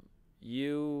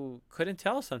 You couldn't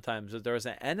tell sometimes that there was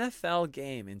an NFL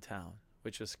game in town,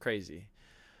 which was crazy.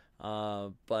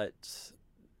 But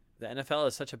the NFL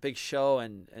is such a big show,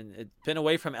 and it's been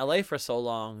away from LA for so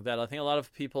long that I think a lot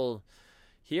of people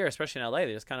here, especially in LA,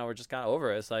 they just kind of got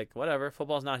over it. It's like, whatever,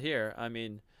 football's not here. I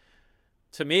mean,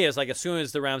 to me, it's like as soon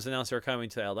as the Rams announced they were coming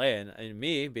to LA, and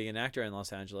me being an actor in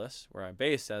Los Angeles, where I'm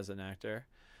based as an actor,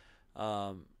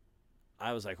 I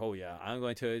was like, oh yeah, I'm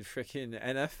going to a freaking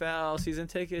NFL season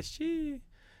tickets, gee.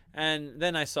 And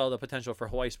then I saw the potential for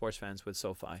Hawaii Sports Fans with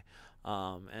SoFi,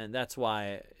 and that's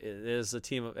why it is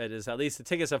at least the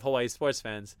tickets of Hawaii Sports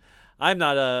Fans. I'm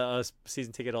not a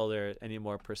season ticket holder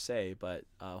anymore per se, but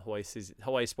Hawaii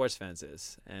Sports Fans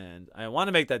is, and I want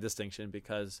to make that distinction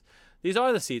because these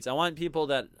are the seats. I want people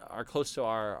that are close to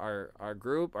our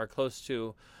group, are close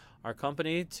to our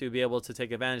company to be able to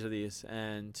take advantage of these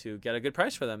and to get a good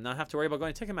price for them, not have to worry about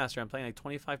going to Ticketmaster and paying like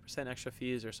 25% extra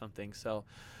fees or something. So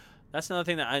that's another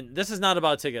thing that this is not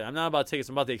about ticket. I'm not about tickets.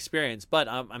 I'm about the experience, but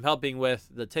I'm helping with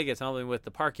the tickets. I'm helping with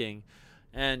the parking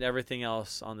and everything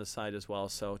else on the side as well.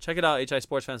 So check it out,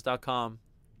 hisportsfans.com.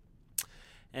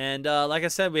 And like I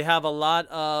said, we have a lot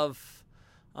of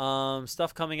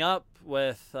stuff coming up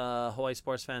with Hawaii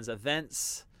Sports Fans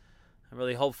events. I'm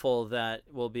really hopeful that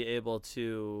we'll be able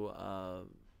to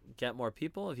get more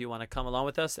people. If you want to come along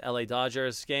with us, LA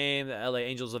Dodgers game, the LA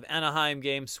Angels of Anaheim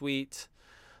game, sweet.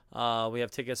 We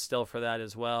have tickets still for that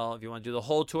as well. If you want to do the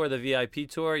whole tour, the VIP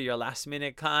tour, you're a last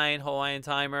minute kind Hawaiian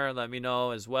timer, let me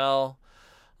know as well.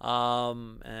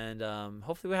 And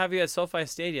hopefully we have you at SoFi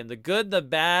Stadium. The good, the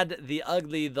bad, the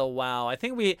ugly, the wow. I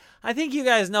think you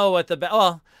guys know what the bad.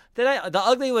 Well, the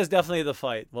ugly was definitely the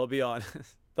fight. We'll be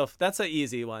honest. That's an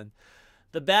easy one.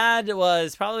 The bad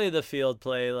was probably the field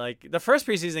play. Like the first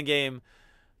preseason game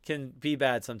can be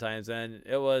bad sometimes, and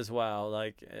it was wow.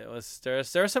 Like it was. There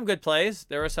were some good plays.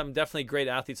 There were some definitely great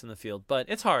athletes in the field, but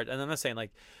it's hard. And I'm not saying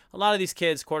like a lot of these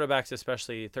kids, quarterbacks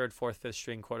especially, third, fourth, fifth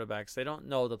string quarterbacks, they don't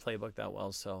know the playbook that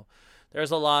well. So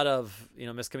there's a lot of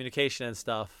miscommunication and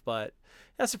stuff. But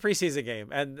that's a preseason game,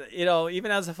 and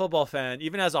even as a football fan,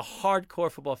 even as a hardcore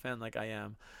football fan like I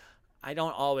am, I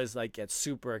don't always get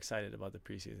super excited about the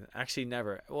preseason. Actually,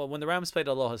 never. Well, when the Rams played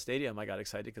at Aloha Stadium, I got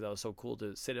excited because that was so cool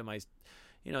to sit in my,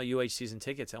 UH season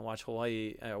tickets and watch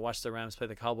watch the Rams play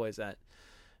the Cowboys at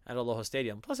Aloha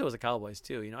Stadium. Plus, it was the Cowboys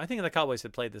too. I think if the Cowboys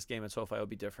had played this game at SoFi, it would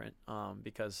be different.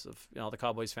 Because of the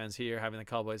Cowboys fans here, having the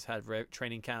Cowboys had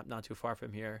training camp not too far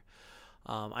from here.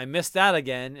 I missed that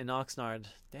again in Oxnard.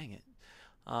 Dang it.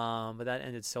 But that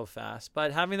ended so fast.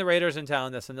 But having the Raiders in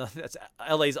town, that's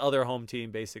LA's other home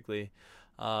team, basically.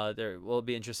 There will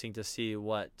be interesting to see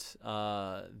what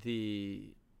the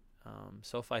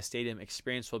SoFi Stadium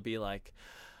experience will be like.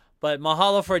 But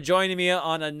mahalo for joining me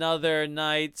on another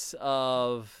night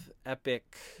of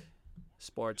epic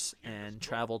sports and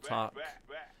travel talk.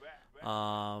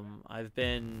 I've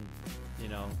been,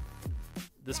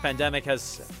 this pandemic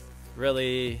has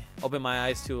really opened my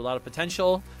eyes to a lot of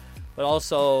potential, but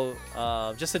also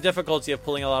just the difficulty of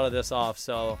pulling a lot of this off.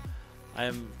 So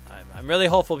I'm really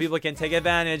hopeful people can take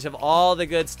advantage of all the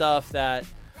good stuff that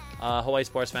Hawaii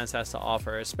Sports Fans has to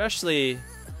offer, especially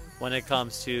when it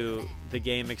comes to the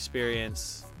game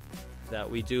experience that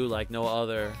we do like no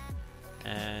other.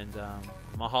 And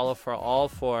mahalo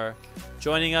for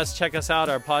joining us. Check us out,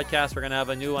 our podcast. We're going to have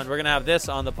a new one. We're going to have this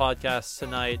on the podcast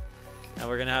tonight. And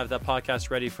we're going to have the podcast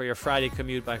ready for your Friday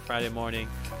commute by Friday morning.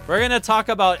 We're going to talk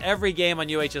about every game on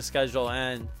UH's schedule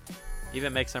and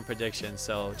even make some predictions.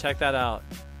 So check that out.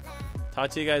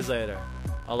 Talk to you guys later.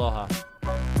 Aloha.